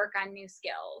now work on new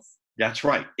skills. That's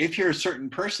right. If you're a certain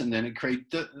person, then it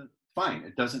creates, fine.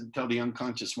 It doesn't tell the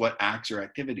unconscious what acts or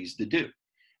activities to do.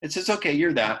 It says, okay,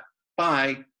 you're that.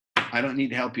 Bye. I don't need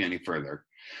to help you any further.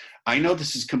 I know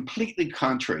this is completely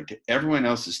contrary to everyone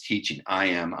else's teaching. I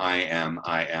am, I am,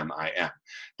 I am, I am.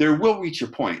 There will reach a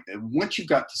point that once you've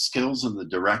got the skills and the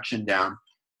direction down,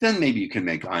 then maybe you can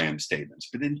make I am statements.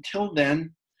 But until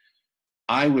then,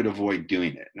 I would avoid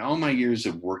doing it. In all my years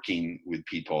of working with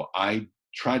people, I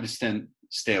try to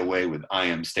stay away with I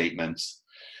am statements.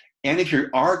 And if you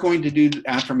are going to do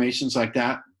affirmations like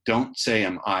that, don't say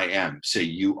I am. Say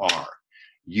you are.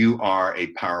 You are a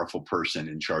powerful person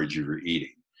in charge of your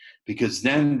eating. Because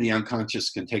then the unconscious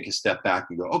can take a step back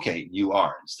and go, okay, you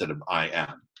are, instead of I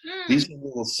am. These are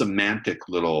little semantic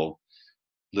little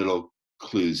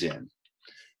clues in.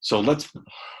 So let's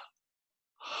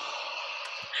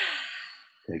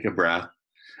take a breath.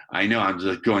 I know I'm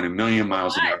just going a million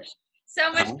miles an hour.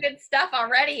 So much good stuff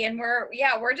already, and we're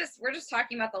just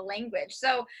talking about the language.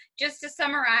 So just to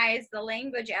summarize the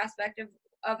language aspect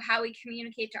of how we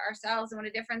communicate to ourselves and what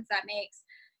a difference that makes,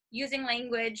 using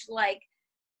language like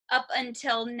up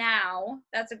until now,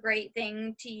 that's a great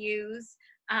thing to use.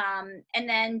 And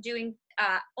then doing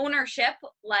ownership,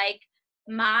 like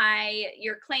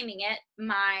you're claiming it,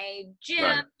 my gym,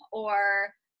 right,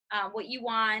 or what you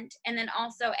want, and then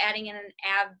also adding in an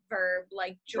adverb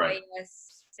like joyous,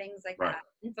 right, things like that,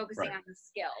 and focusing on the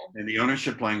skill. And the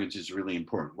ownership language is really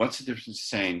important. What's the difference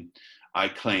saying I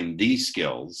claim these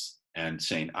skills and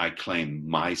saying I claim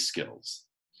my skills?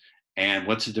 And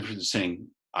what's the difference saying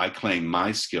I claim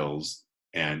my skills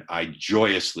and I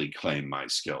joyously claim my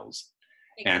skills,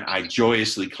 and I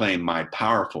joyously claim my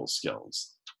powerful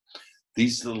skills? The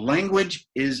language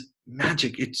is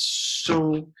magic. It's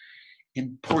so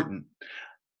important.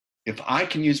 If I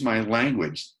can use my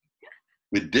language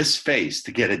with this face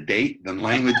to get a date, then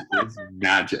language is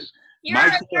magic.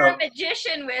 You're a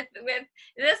magician with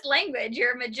this language.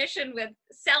 You're a magician with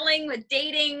selling, with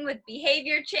dating, with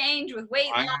behavior change, with weight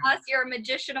loss. You're a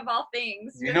magician of all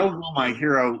things. You know who my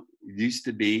hero used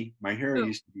to be? My hero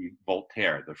used to be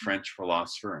Voltaire, the French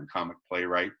philosopher and comic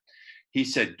playwright. He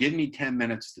said, give me 10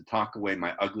 minutes to talk away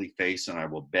my ugly face and I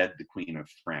will bed the Queen of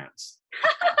France.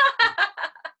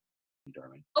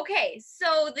 Darling. Okay,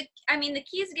 so the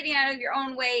keys to getting out of your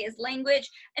own way is language,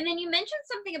 and then you mentioned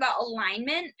something about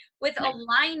alignment with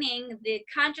aligning the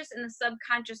conscious and the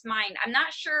subconscious mind. I'm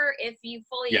not sure if you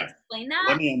fully explained that.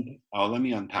 Let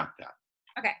me unpack that.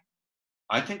 Okay.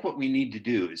 I think what we need to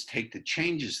do is take the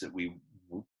changes that we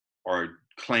are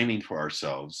claiming for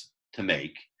ourselves to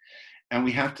make, and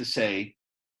we have to say,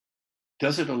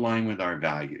 does it align with our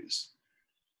values?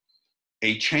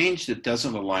 A change that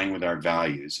doesn't align with our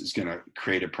values is going to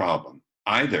create a problem.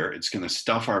 Either it's going to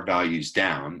stuff our values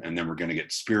down and then we're going to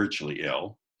get spiritually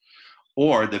ill,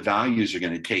 or the values are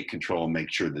going to take control and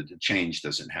make sure that the change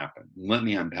doesn't happen. Let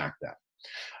me unpack that.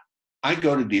 I'm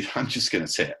just going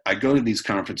to say it. I go to these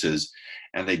conferences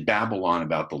and they babble on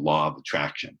about the law of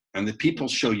attraction. And the people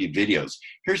show you videos.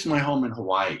 Here's my home in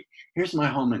Hawaii. Here's my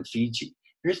home in Fiji.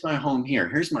 Here's my home here.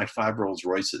 Here's my 5 Rolls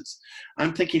Royces.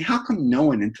 I'm thinking, how come no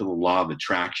one into the law of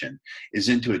attraction is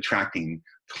into attracting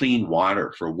clean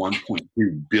water for 1.2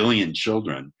 billion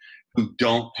children who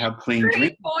don't have clean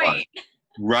drinking water?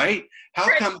 Right?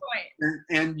 How come?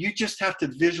 And you just have to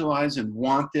visualize and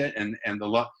want it, and the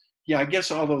law. Yeah, I guess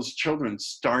all those children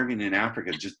starving in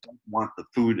Africa just don't want the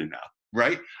food enough,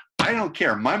 right? I don't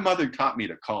care. My mother taught me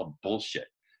to call bullshit.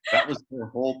 That was her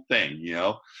whole thing,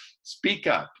 Speak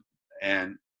up.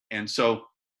 And so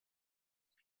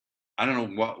I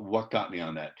don't know what got me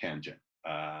on that tangent.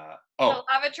 Law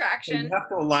of attraction. You have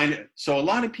to align it. So a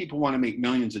lot of people want to make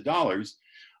millions of dollars,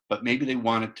 but maybe they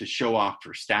want it to show off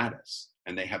for status,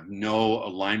 and they have no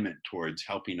alignment towards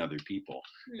helping other people.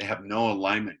 They have no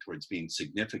alignment towards being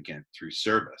significant through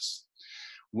service.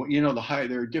 Well,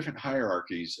 there are different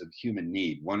hierarchies of human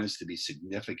need. One is to be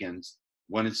significant.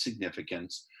 One is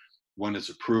significance. One is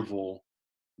approval.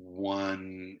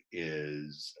 One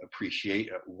is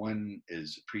appreciation.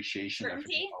 I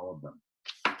forget all of them.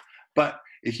 But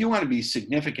if you want to be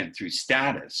significant through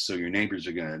status, so your neighbors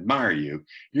are going to admire you,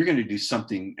 you're going to do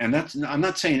something. And I'm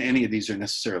not saying any of these are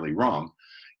necessarily wrong.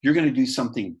 You're going to do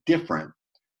something different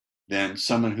than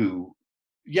someone who,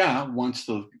 wants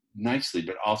to live nicely,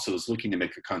 but also is looking to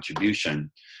make a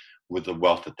contribution with the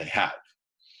wealth that they have.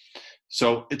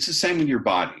 So it's the same with your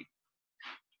body.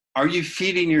 Are you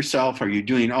feeding yourself? Are you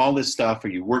doing all this stuff? Are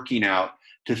you working out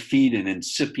to feed an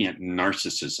incipient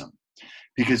narcissism?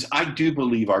 Because I do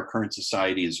believe our current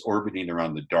society is orbiting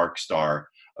around the dark star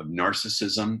of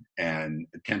narcissism and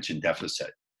attention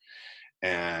deficit.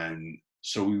 And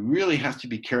So we really have to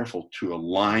be careful to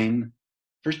align,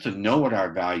 first to know what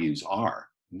our values are.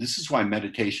 And this is why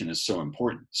meditation is so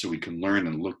important, so we can learn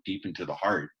and look deep into the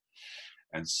heart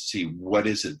and see what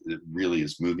is it that really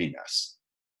is moving us.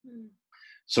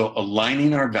 So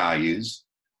aligning our values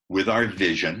with our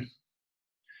vision,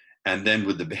 and then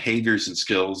with the behaviors and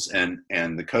skills and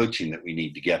the coaching that we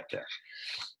need to get there.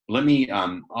 Let me,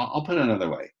 I'll put it another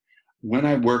way. When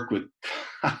I work with,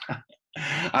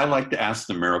 I like to ask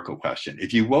the miracle question.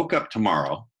 If you woke up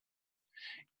tomorrow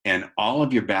and all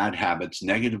of your bad habits,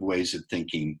 negative ways of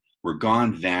thinking were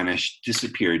gone, vanished,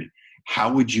 disappeared,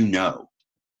 how would you know?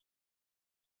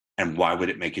 And why would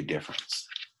it make a difference?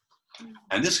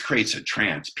 And this creates a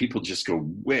trance. People just go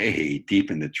way deep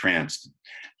in the trance.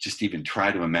 Just even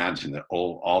try to imagine that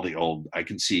all the old, I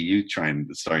can see you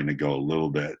starting to go a little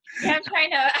bit. Yeah,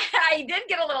 I did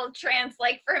get a little trance,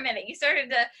 like for a minute. You started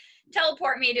to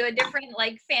teleport me to a different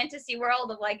like fantasy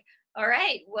world of like, all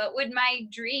right, what would my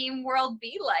dream world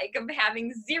be like of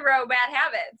having zero bad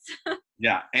habits?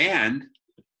 Yeah, and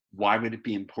why would it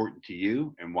be important to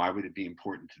you? And why would it be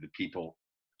important to the people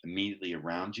immediately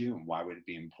around you? And why would it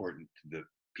be important to the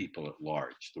people at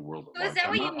large, the world at large? So is that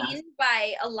what you mean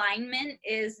by alignment,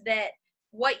 is that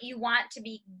what you want to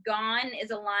be gone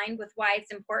is aligned with why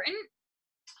it's important?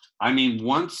 I mean,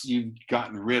 once you've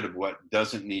gotten rid of what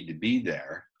doesn't need to be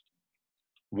there,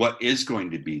 what is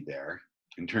going to be there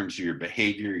in terms of your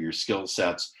behavior, your skill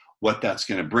sets, what that's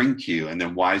going to bring to you, and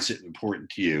then why is it important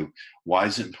to you? Why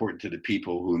is it important to the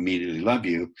people who immediately love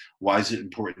you? Why is it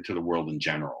important to the world in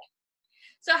general?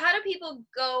 So how do people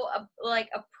go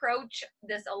approach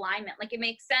this alignment? Like it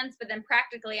makes sense, but then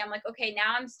practically I'm like, okay,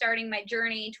 now I'm starting my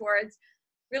journey towards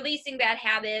releasing bad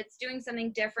habits, doing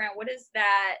something different. What is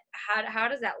that? How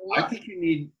does that look?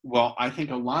 I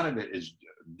think a lot of it is,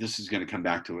 this is going to come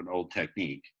back to an old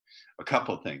technique. A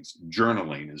couple of things.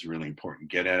 Journaling is really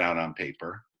important. Get it out on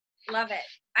paper. Love it.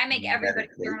 I make everybody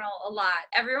journal a lot.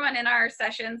 Everyone in our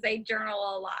sessions, they journal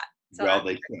a lot. So well,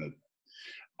 they should.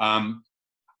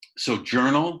 So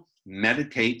journal,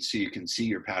 meditate so you can see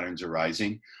your patterns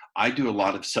arising. I do a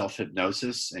lot of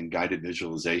self-hypnosis and guided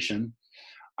visualization.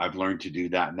 I've learned to do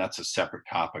that, and that's a separate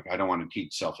topic. I don't want to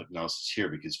teach self-hypnosis here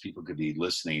because people could be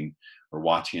listening or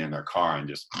watching in their car and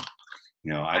just, I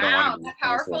don't want to be that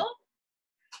powerful.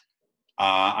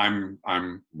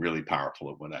 I'm really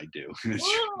powerful at what I do. Ooh,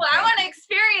 I want to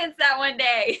experience that one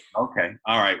day. Okay.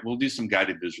 All right. We'll do some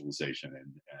guided visualization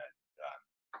and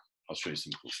I'll show you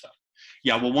some cool stuff.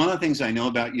 Yeah. Well, one of the things I know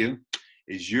about you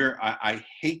is I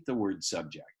hate the word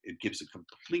subject. It gives a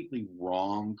completely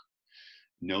wrong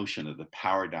notion of the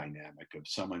power dynamic of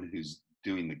someone who's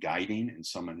doing the guiding and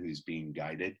someone who's being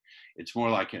guided. It's more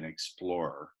like an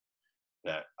explorer,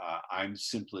 that I'm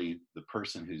simply the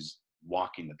person who's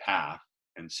walking the path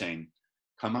and saying,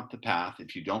 come up the path.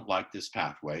 If you don't like this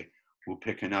pathway, we'll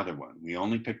pick another one. We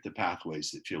only pick the pathways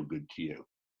that feel good to you.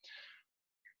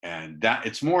 And that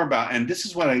it's more about, and this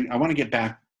is what I want to get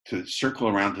back to, circle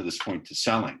around to this point, to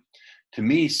selling. To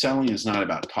me, selling is not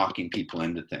about talking people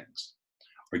into things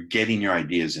or getting your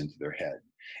ideas into their head.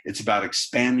 It's about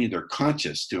expanding their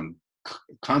consciousness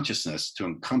to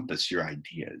encompass your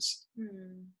ideas.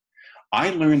 I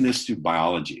learned this through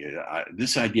biology.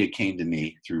 This idea came to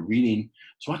me through reading.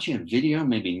 I was watching a video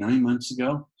maybe 9 months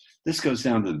ago. This goes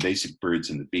down to the basic birds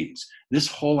and the bees. This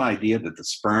whole idea that the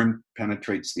sperm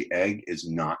penetrates the egg is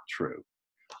not true.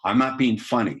 I'm not being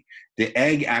funny. The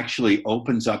egg actually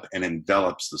opens up and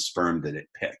envelops the sperm that it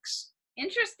picks.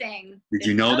 Interesting. Did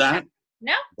you know that?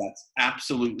 No. That's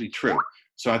absolutely true.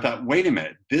 So I thought, wait a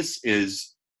minute, this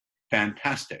is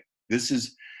fantastic. This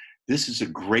is a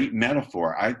great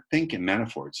metaphor. I think in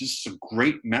metaphors, this is a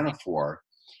great metaphor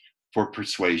for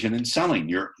persuasion and selling.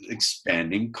 You're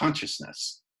expanding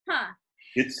consciousness. Huh.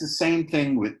 It's the same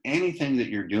thing with anything that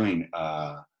you're doing.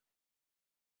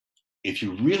 If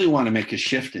you really want to make a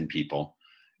shift in people,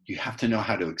 you have to know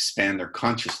how to expand their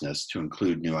consciousness to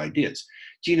include new ideas.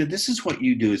 Gina, this is what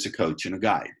you do as a coach and a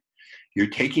guide. You're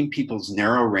taking people's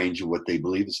narrow range of what they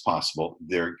believe is possible.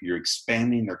 You're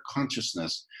expanding their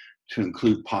consciousness to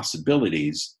include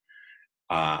possibilities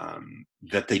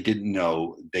that they didn't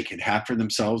know they could have for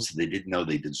themselves, that they didn't know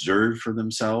they deserved for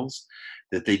themselves,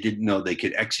 that they didn't know they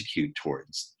could execute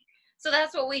towards. So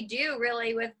that's what we do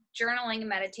really with journaling and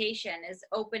meditation, is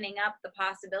opening up the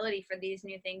possibility for these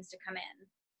new things to come in.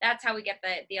 That's how we get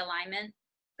the alignment.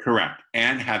 Correct.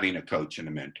 And having a coach and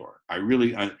a mentor.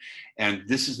 And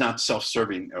this is not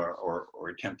self-serving or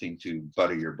attempting to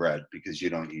butter your bread, because you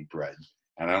don't eat bread.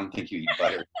 And I don't think you eat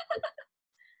butter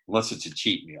unless it's a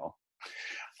cheat meal.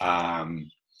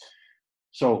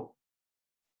 So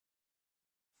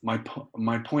my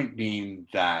point being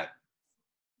that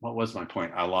what was my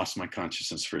point? I lost my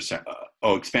consciousness for a second.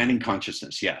 Expanding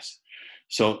consciousness. Yes.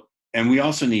 So, and we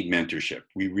also need mentorship.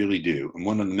 We really do. And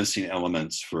one of the missing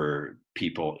elements for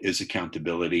people is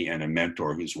accountability and a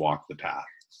mentor who's walked the path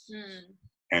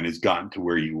and has gotten to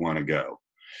where you want to go.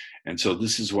 And so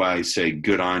this is why I say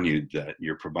good on you that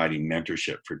you're providing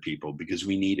mentorship for people, because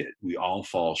we need it. We all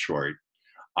fall short.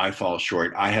 I fall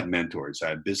short. I have mentors. I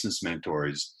have business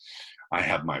mentors. I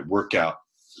have my workout.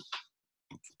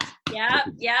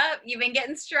 Yep. You've been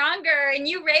getting stronger, and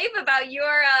you rave about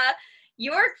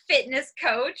your fitness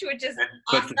coach, which is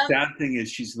awesome. But the sad thing is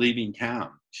she's leaving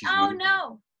town. She's moving.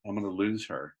 No. I'm going to lose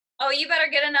her. Oh, you better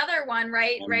get another one,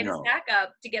 right as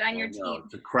backup to get on your team.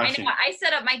 I know. I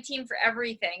set up my team for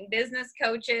everything: business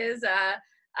coaches,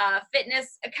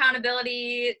 fitness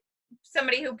accountability,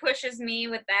 somebody who pushes me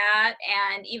with that,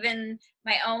 and even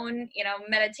my own,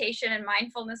 meditation and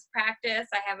mindfulness practice.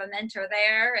 I have a mentor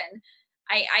there, and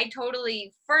I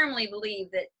totally firmly believe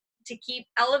that to keep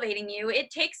elevating you,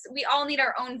 we all need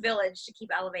our own village to keep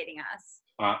elevating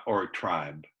us. Or a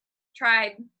tribe.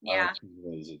 Yeah.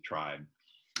 It is a tribe.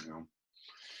 So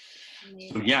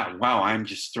yeah, wow, I'm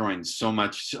just throwing so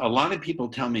much. A lot of people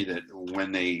tell me that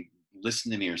when they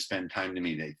listen to me or spend time to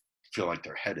me, they feel like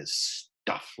their head is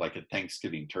stuffed like a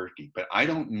Thanksgiving turkey. But I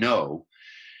don't know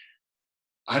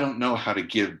how to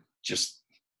give just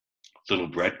little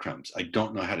breadcrumbs. I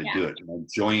don't know how to do it. And I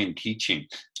enjoy in teaching.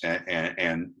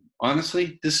 And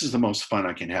honestly, this is the most fun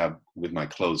I can have with my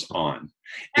clothes on.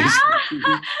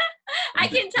 I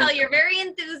can tell you're very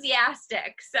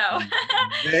enthusiastic. So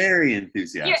very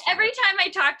enthusiastic. Every time I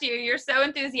talk to you, you're so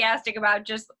enthusiastic about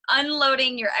just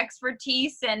unloading your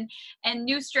expertise and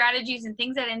new strategies and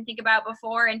things I didn't think about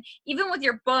before. And even with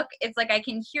your book, it's like I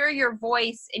can hear your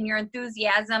voice and your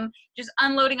enthusiasm, just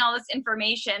unloading all this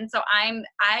information. So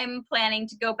I'm planning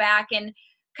to go back and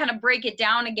kind of break it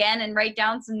down again and write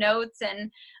down some notes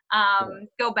and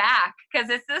go back, because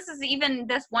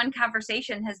this one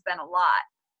conversation has been a lot.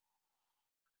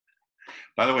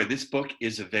 By the way, this book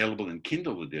is available in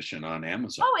Kindle edition on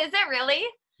Amazon. Oh, is it really?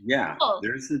 Yeah, cool.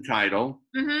 There's the title.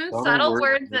 Subtle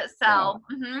Words That Sell.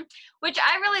 Which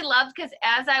I really loved, because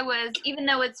even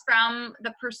though it's from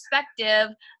the perspective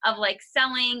of like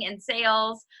selling and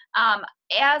sales,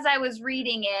 as I was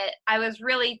reading it, I was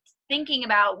really thinking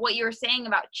about what you were saying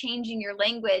about changing your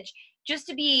language, just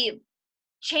to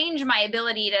change my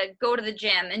ability to go to the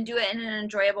gym and do it in an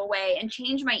enjoyable way, and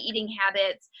change my eating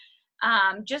habits.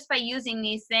 Just by using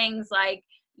these things like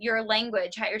your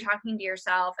language, how you're talking to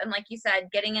yourself, and like you said,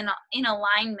 getting in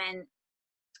alignment.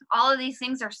 All of these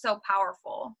things are so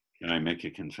powerful. Can I make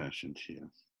a confession to you?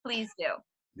 Please do.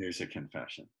 There's a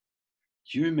confession.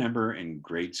 Do you remember in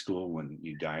grade school when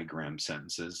you diagram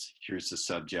sentences? Here's the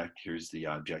subject, here's the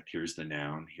object, here's the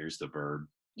noun, here's the verb.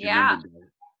 Yeah.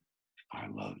 I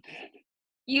loved it.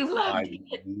 You loved it.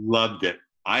 I loved it.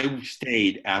 I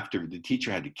stayed after the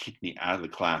teacher had to kick me out of the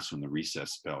class when the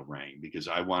recess bell rang, because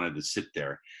I wanted to sit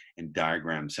there and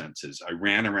diagram sentences. I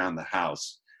ran around the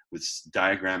house with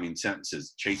diagramming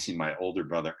sentences, chasing my older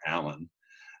brother, Alan.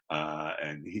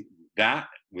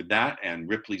 With that and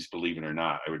Ripley's Believe It or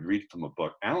Not, I would read from a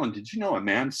book. Alan, did you know a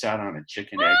man sat on a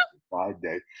chicken egg for 5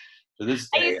 days? To this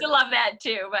day, I used to love that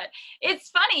too, but it's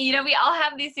funny, we all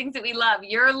have these things that we love.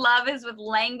 Your love is with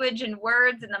language and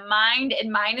words and the mind, and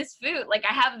mine is food. Like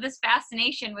I have this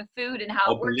fascination with food and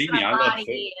how it works in my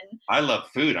body. I love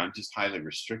food. I'm just highly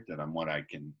restricted on what I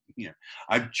can,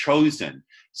 I've chosen.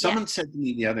 Someone said to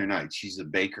me the other night, she's a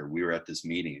baker. We were at this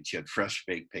meeting and she had fresh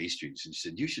baked pastries and she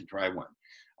said, you should try one.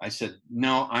 I said,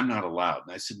 no, I'm not allowed.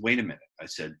 And I said, wait a minute. I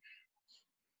said,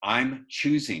 I'm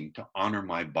choosing to honor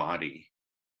my body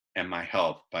and my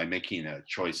health by making a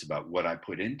choice about what I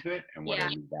put into it and what I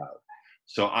leave out.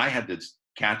 So I had to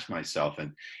catch myself,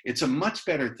 and it's a much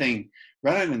better thing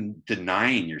rather than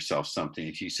denying yourself something.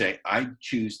 If you say, I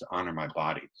choose to honor my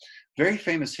body. Very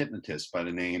famous hypnotist by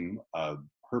the name of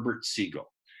Herbert Siegel.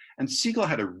 And Siegel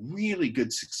had a really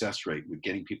good success rate with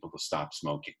getting people to stop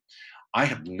smoking.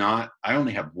 I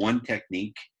only have one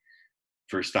technique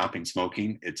for stopping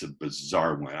smoking. It's a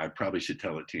bizarre one. I probably should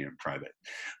tell it to you in private,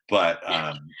 but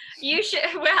you should.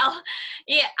 Well,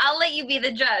 yeah, I'll let you be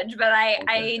the judge, but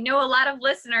I know a lot of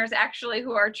listeners actually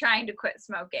who are trying to quit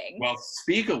smoking. Well,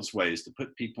 Spiegel's way is to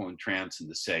put people in trance and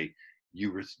to say,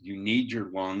 you need your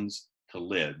lungs to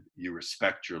live. You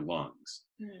respect your lungs.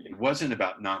 It wasn't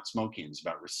about not smoking. It's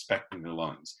about respecting the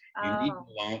lungs. You need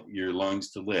your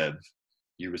lungs to live.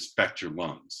 You respect your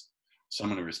lungs.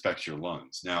 Someone who respects your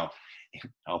lungs. Now,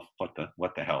 what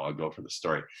the hell? I'll go for the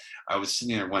story. I was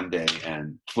sitting there one day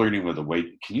and flirting with a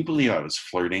wait. Can you believe I was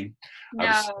flirting?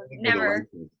 No, never.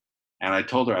 And I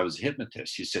told her I was a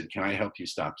hypnotist. She said, can I help you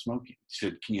stop smoking? She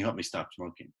said, can you help me stop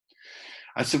smoking?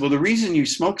 I said, well, the reason you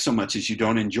smoke so much is you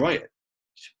don't enjoy it.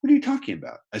 She said, what are you talking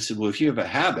about? I said, well, if you have a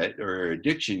habit or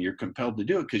addiction, you're compelled to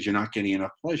do it because you're not getting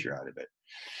enough pleasure out of it.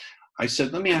 I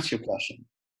said, let me ask you a question.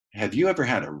 Have you ever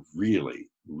had a really,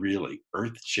 really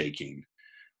earth-shaking,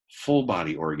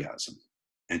 full-body orgasm?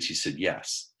 And she said,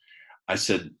 yes. I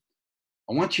said,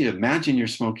 I want you to imagine you're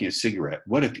smoking a cigarette.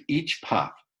 What if each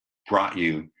puff brought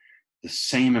you the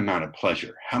same amount of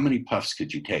pleasure? How many puffs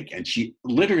could you take? And she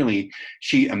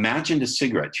imagined a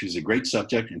cigarette. She was a great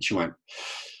subject, and she went,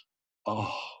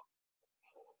 oh,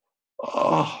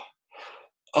 oh,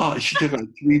 oh. She took like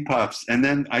 3 puffs. And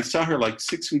then I saw her like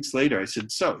 6 weeks later. I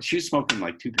said, so she was smoking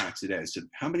like 2 packs a day. I said,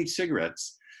 how many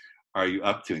cigarettes are you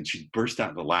up to? And she burst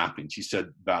out into laughing. She said,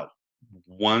 about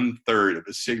 1/3 of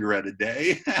a cigarette a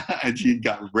day. And she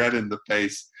got red in the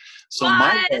face. So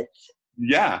what?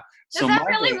 Yeah. Does that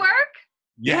really work?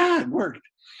 Yeah, it worked.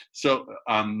 So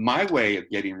my way of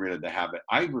getting rid of the habit,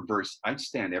 I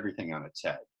stand everything on its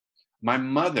head. My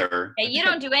mother. Hey, you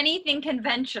don't do anything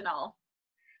conventional.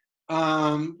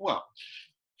 Well,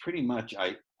 pretty much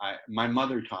my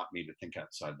mother taught me to think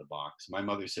outside the box. My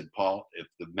mother said, Paul, if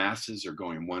the masses are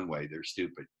going one way, they're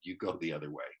stupid. You go the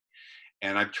other way.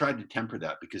 And I've tried to temper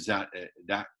that because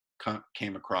that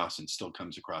came across and still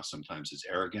comes across sometimes as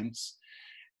arrogance.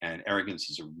 And arrogance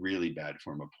is a really bad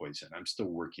form of poison. I'm still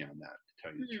working on that, to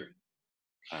tell you the truth.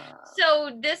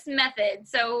 So this method,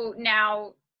 so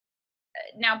now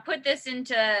put this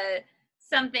into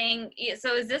something.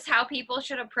 So is this how people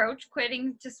should approach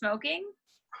quitting to smoking?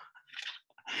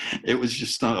 It was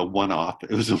just not a one-off. It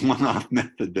was a one-off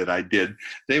method that I did.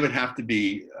 They would have to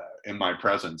be in my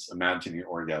presence imagining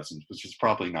orgasms, which is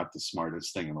probably not the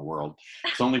smartest thing in the world.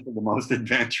 It's only for the most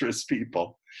adventurous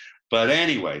people. But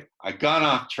anyway, I got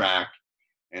off track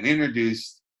and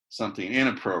introduced something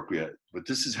inappropriate, but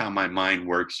this is how my mind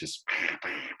works, just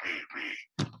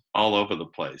all over the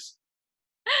place.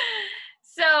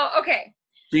 So, okay.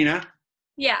 Gina?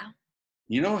 Yeah.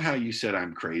 You know how you said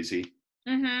I'm crazy?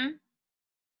 Mm-hmm.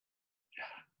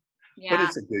 Yeah. But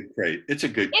it's a good crazy. It's a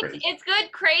good crazy. It's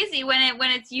good crazy when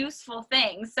it's useful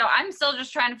things. So I'm still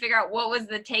just trying to figure out what was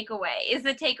the takeaway. Is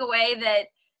the takeaway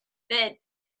that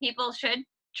people should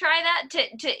try that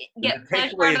to get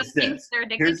pleasure out of things they're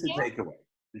addicted to? Here's the takeaway.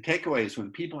 The takeaway is when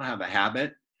people have a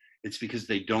habit, it's because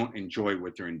they don't enjoy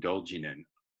what they're indulging in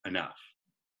enough.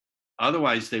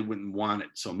 Otherwise, they wouldn't want it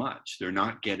so much. They're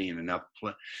not getting enough.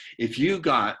 If you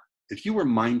were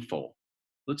mindful,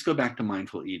 let's go back to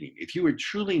mindful eating. If you were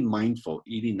truly mindful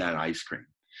eating that ice cream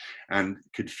and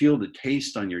could feel the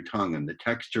taste on your tongue and the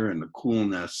texture and the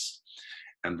coolness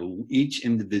and each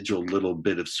individual little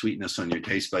bit of sweetness on your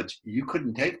taste buds, you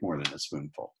couldn't take more than a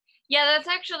spoonful. Yeah, that's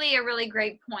actually a really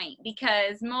great point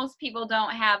because most people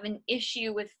don't have an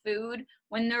issue with food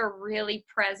when they're really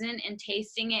present and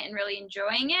tasting it and really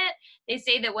enjoying it. They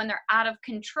say that when they're out of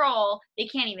control, they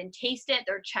can't even taste it.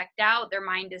 They're checked out. Their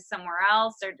mind is somewhere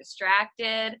else. They're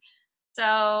distracted.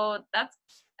 So that's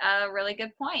a really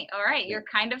good point. All right, you're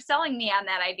kind of selling me on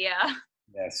that idea.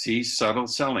 Yeah, see, subtle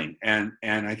selling. And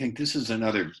I think this is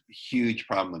another huge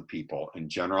problem with people in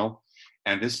general.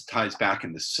 And this ties back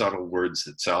into subtle words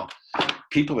that sell.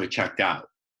 People are checked out.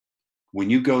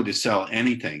 When you go to sell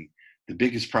anything, the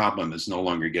biggest problem is no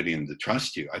longer getting them to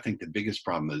trust you. I think the biggest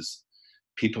problem is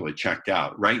people are checked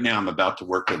out. Right now, I'm about to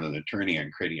work with an attorney on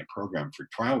creating a program for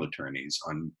trial attorneys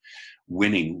on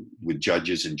winning with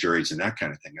judges and juries and that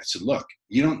kind of thing. I said, look,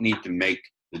 you don't need to make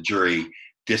the jury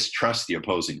distrust the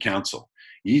opposing counsel.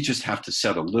 You just have to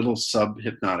set a little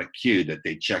sub-hypnotic cue that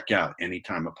they check out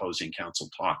anytime opposing counsel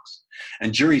talks.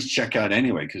 And juries check out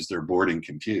anyway because they're bored and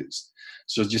confused.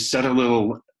 So just set a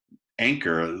little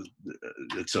anchor.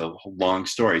 It's a long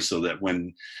story so that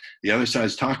when the other side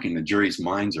is talking, the jury's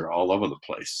minds are all over the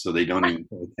place so they don't even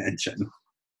pay attention.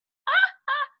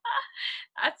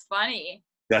 That's funny.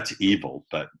 That's evil,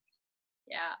 but.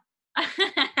 Yeah.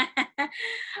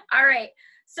 All right.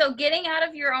 So getting out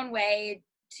of your own way,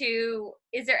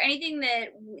 is there anything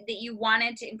that you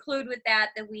wanted to include with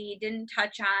that we didn't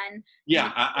touch on?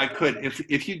 Yeah, I could.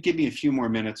 If you'd give me a few more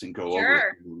minutes and go over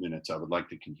a few more minutes, I would like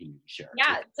to continue to share.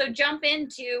 Yeah, so jump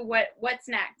into what's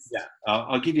next. Yeah,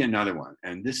 I'll give you another one.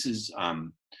 And this is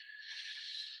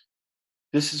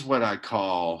what I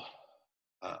call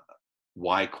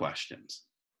why questions.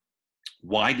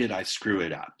 Why did I screw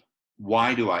it up?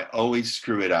 Why do I always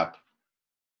screw it up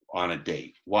on a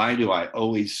date? Why do I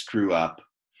always screw up?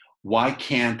 Why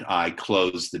can't I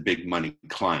close the big money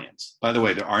clients? By the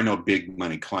way, there are no big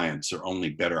money clients. There are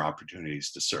only better opportunities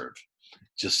to serve.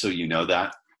 Just so you know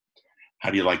that.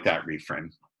 How do you like that reframe?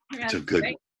 Yeah, it's a good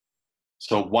great.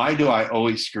 So why do I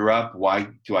always screw up? Why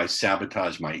do I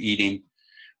sabotage my eating?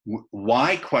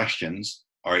 Why questions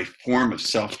are a form of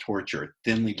self-torture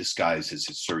thinly disguised as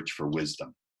a search for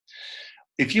wisdom.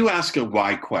 If you ask a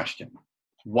why question,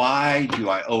 why do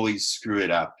I always screw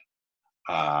it up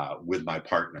with my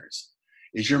partners?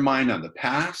 Is your mind on the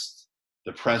past,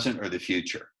 the present, or the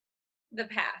future? The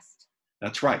past.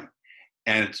 That's right.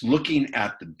 And it's looking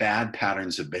at the bad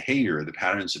patterns of behavior, the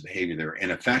patterns of behavior that are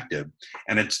ineffective,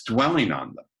 and it's dwelling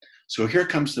on them. So here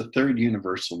comes the third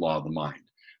universal law of the mind.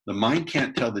 The mind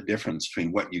can't tell the difference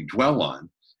between what you dwell on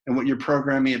and what you're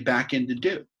programming it back in to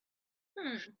do.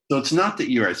 So it's not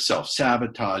that you're a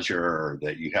self-sabotager or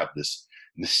that you have this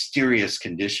mysterious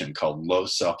condition called low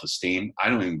self-esteem. I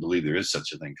don't even believe there is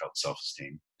such a thing called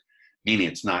self-esteem, meaning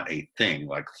it's not a thing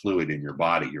like fluid in your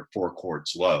body. You're 4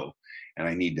 quarts low, and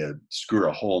I need to screw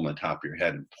a hole in the top of your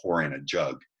head and pour in a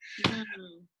jug.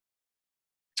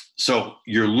 So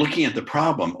you're looking at the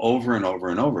problem over and over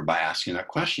and over by asking that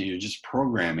question. You're just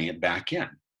programming it back in.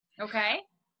 Okay.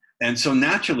 And so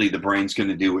naturally, the brain's going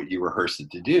to do what you rehearsed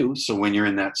it to do. So when you're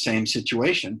in that same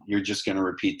situation, you're just going to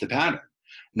repeat the pattern.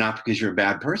 Not because you're a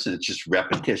bad person. It's just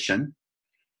repetition,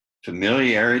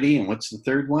 familiarity, and what's the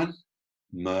third one?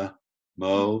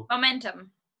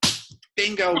 Momentum.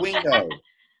 Bingo, wingo.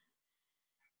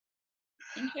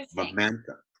 Interesting.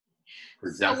 Momentum.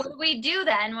 So what do we do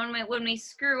then when we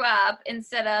screw up,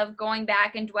 instead of going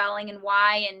back and dwelling in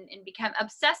why and become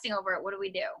obsessing over it? What do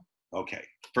we do? Okay.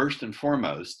 First and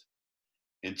foremost,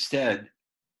 instead,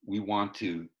 we want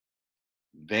to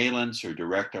valence or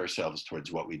direct ourselves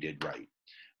towards what we did right.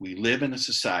 We live in a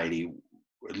society,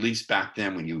 at least back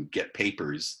then when you would get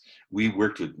papers, we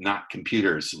worked with not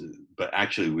computers, but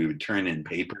actually we would turn in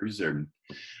papers, or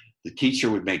the teacher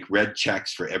would make red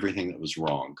checks for everything that was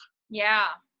wrong. Yeah.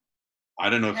 I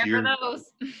don't know if you remember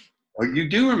those. Oh, you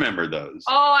do remember those.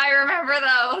 Oh, I remember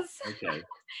those. Okay.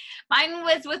 Mine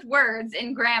was with words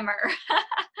in grammar.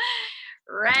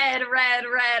 Red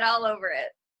all over it.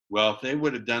 Well, if they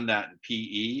would have done that in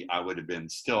PE, I would have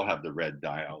still have the red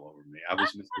dye all over me. I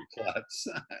was Mr. Klutz.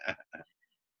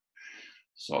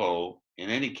 So in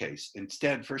any case,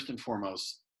 instead, first and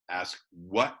foremost, ask,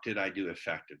 what did I do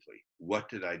effectively? What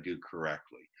did I do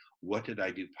correctly? What did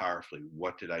I do powerfully?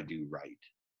 What did I do right?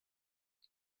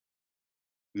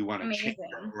 We want to change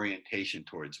our orientation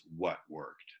towards what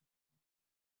worked.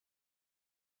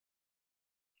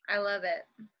 I love it.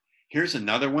 Here's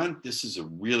another one. This is a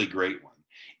really great one.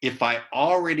 If I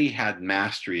already had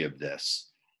mastery of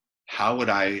this, how would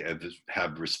I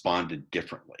have responded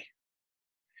differently?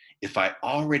 If I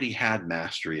already had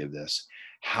mastery of this,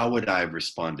 how would I have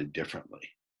responded differently?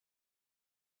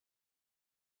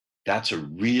 That's a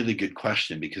really good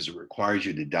question, because it requires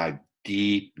you to dive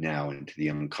deep now into the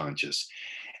unconscious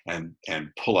and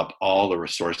pull up all the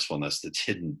resourcefulness that's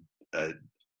hidden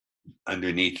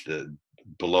underneath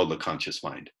below the conscious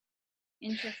mind.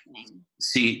 Interesting.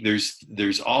 See,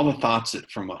 there's all the thoughts that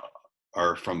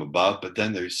are from above, but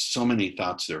then there's so many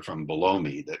thoughts that are from below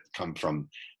me that come from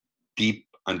deep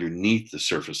underneath the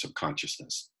surface of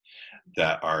consciousness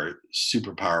that are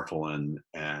super powerful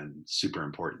and super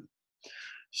important.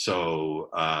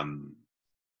 So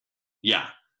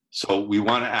so we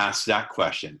want to ask that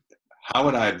question. How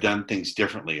would I have done things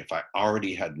differently if I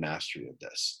already had mastery of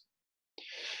this?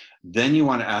 Then you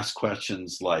want to ask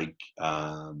questions like,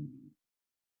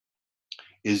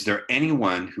 is there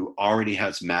anyone who already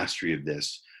has mastery of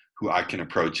this who I can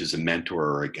approach as a mentor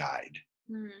or a guide?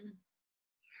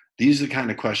 These are the kind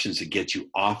of questions that get you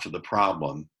off of the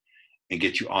problem and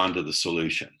get you onto the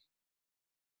solution.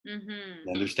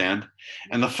 You understand?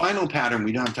 And the final pattern,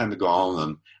 we don't have time to go all of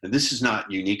them, and this is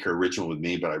not unique or original with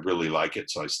me, but I really like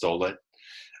it, so I stole it,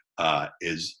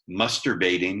 is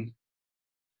masturbating.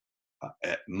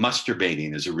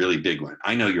 Masturbating is a really big one.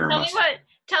 I know you're a masturbator.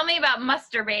 Tell me about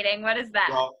masturbating. What is that?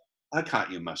 Well, I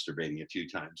caught you masturbating a few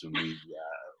times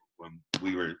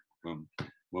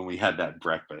when we had that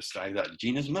breakfast. I thought,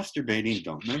 Gina's masturbating.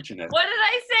 Don't mention it. What did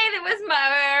I say that was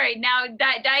all right, now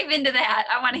dive into that.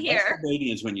 I want to hear.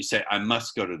 Masturbating is when you say, I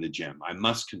must go to the gym. I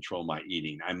must control my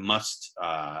eating. I must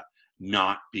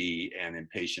not be an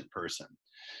impatient person.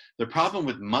 The problem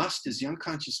with must is the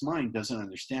unconscious mind doesn't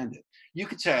understand it. You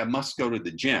could say, I must go to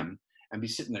the gym, and be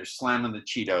sitting there slamming the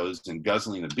Cheetos and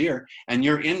guzzling the beer, and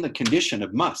you're in the condition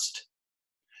of must.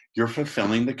 You're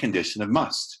fulfilling the condition of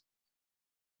must,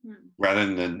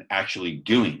 rather than actually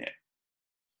doing it.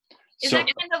 Is that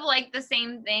kind of like the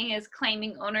same thing as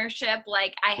claiming ownership?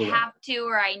 Like I have to,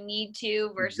 or I need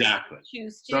to, versus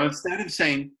choose to? So instead of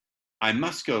saying, I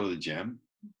must go to the gym,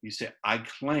 you say, I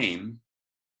claim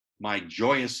my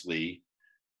joyously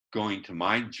going to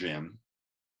my gym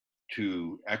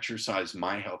to exercise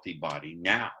my healthy body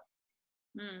now.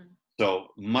 Mm. So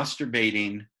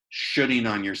masturbating, shooting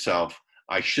on yourself,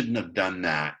 I shouldn't have done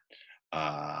that.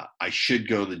 I should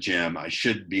go to the gym. I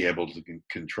should be able to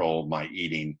control my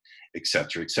eating, et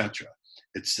cetera, et cetera.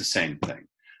 It's the same thing.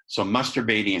 So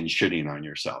masturbating and shooting on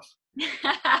yourself.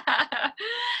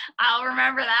 I'll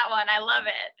remember that one. I love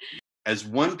it. As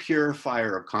one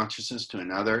purifier of consciousness to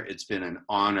another, it's been an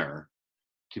honor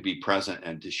to be present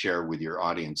and to share with your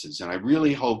audiences. And I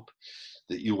really hope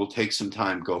that you will take some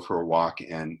time, go for a walk,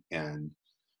 and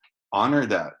honor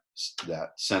that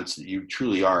sense that you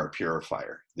truly are a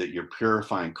purifier, that you're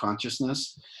purifying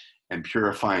consciousness and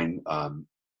purifying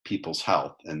people's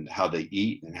health and how they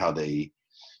eat and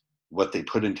what they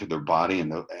put into their body,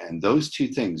 and those two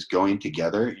things going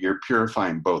together, you're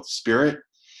purifying both spirit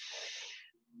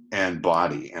and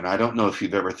body. And I don't know if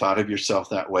you've ever thought of yourself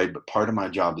that way, but part of my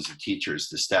job as a teacher is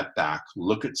to step back,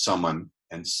 look at someone,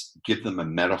 and give them a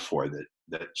metaphor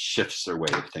that shifts their way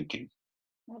of thinking.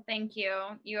 Well, thank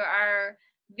you. You are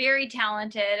very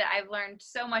talented. I've learned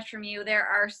so much from you.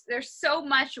 There's so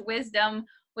much wisdom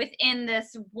within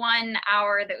this 1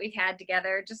 hour that we've had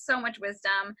together. Just so much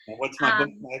wisdom. And what's my book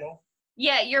title?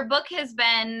 Yeah, your book has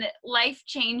been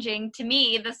life-changing to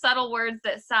me. The Subtle Words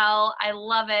That Sell. I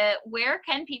love it. Where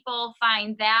can people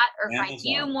find that or Amazon. find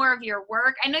you, more of your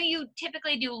work? I know you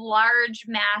typically do large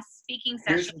mass speaking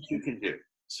sessions. Here's what you can do.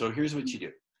 So here's what you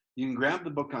do. You can grab the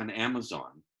book on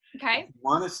Amazon. Okay. If you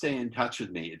want to stay in touch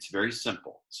with me, it's very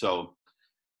simple. So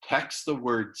text the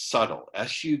word subtle,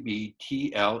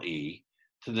 SUBTLE,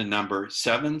 to the number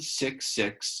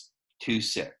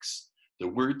 76626. The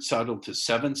word subtle to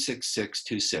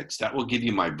 76626. That will give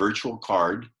you my virtual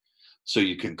card, so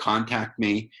you can contact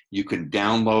me. You can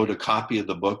download a copy of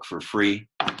the book for free.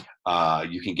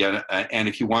 You can get it, and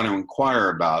if you want to inquire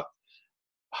about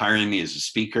hiring me as a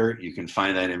speaker, you can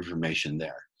find that information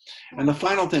there. And the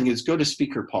final thing is go to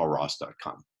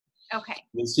speakerpaulross.com. Okay.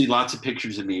 You'll see lots of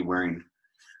pictures of me wearing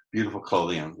beautiful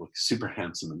clothing and look super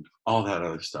handsome and all that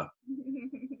other stuff.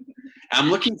 I'm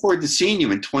looking forward to seeing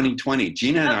you in 2020.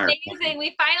 Gina and I are amazing.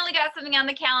 We finally got something on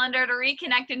the calendar to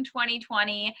reconnect in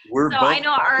 2020. We're so both I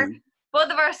know both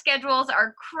of our schedules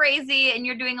are crazy, and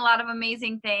you're doing a lot of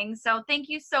amazing things. So thank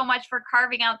you so much for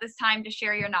carving out this time to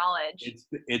share your knowledge.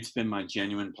 It's been my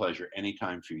genuine pleasure.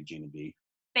 Anytime for you, Gina B.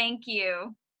 Thank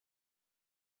you.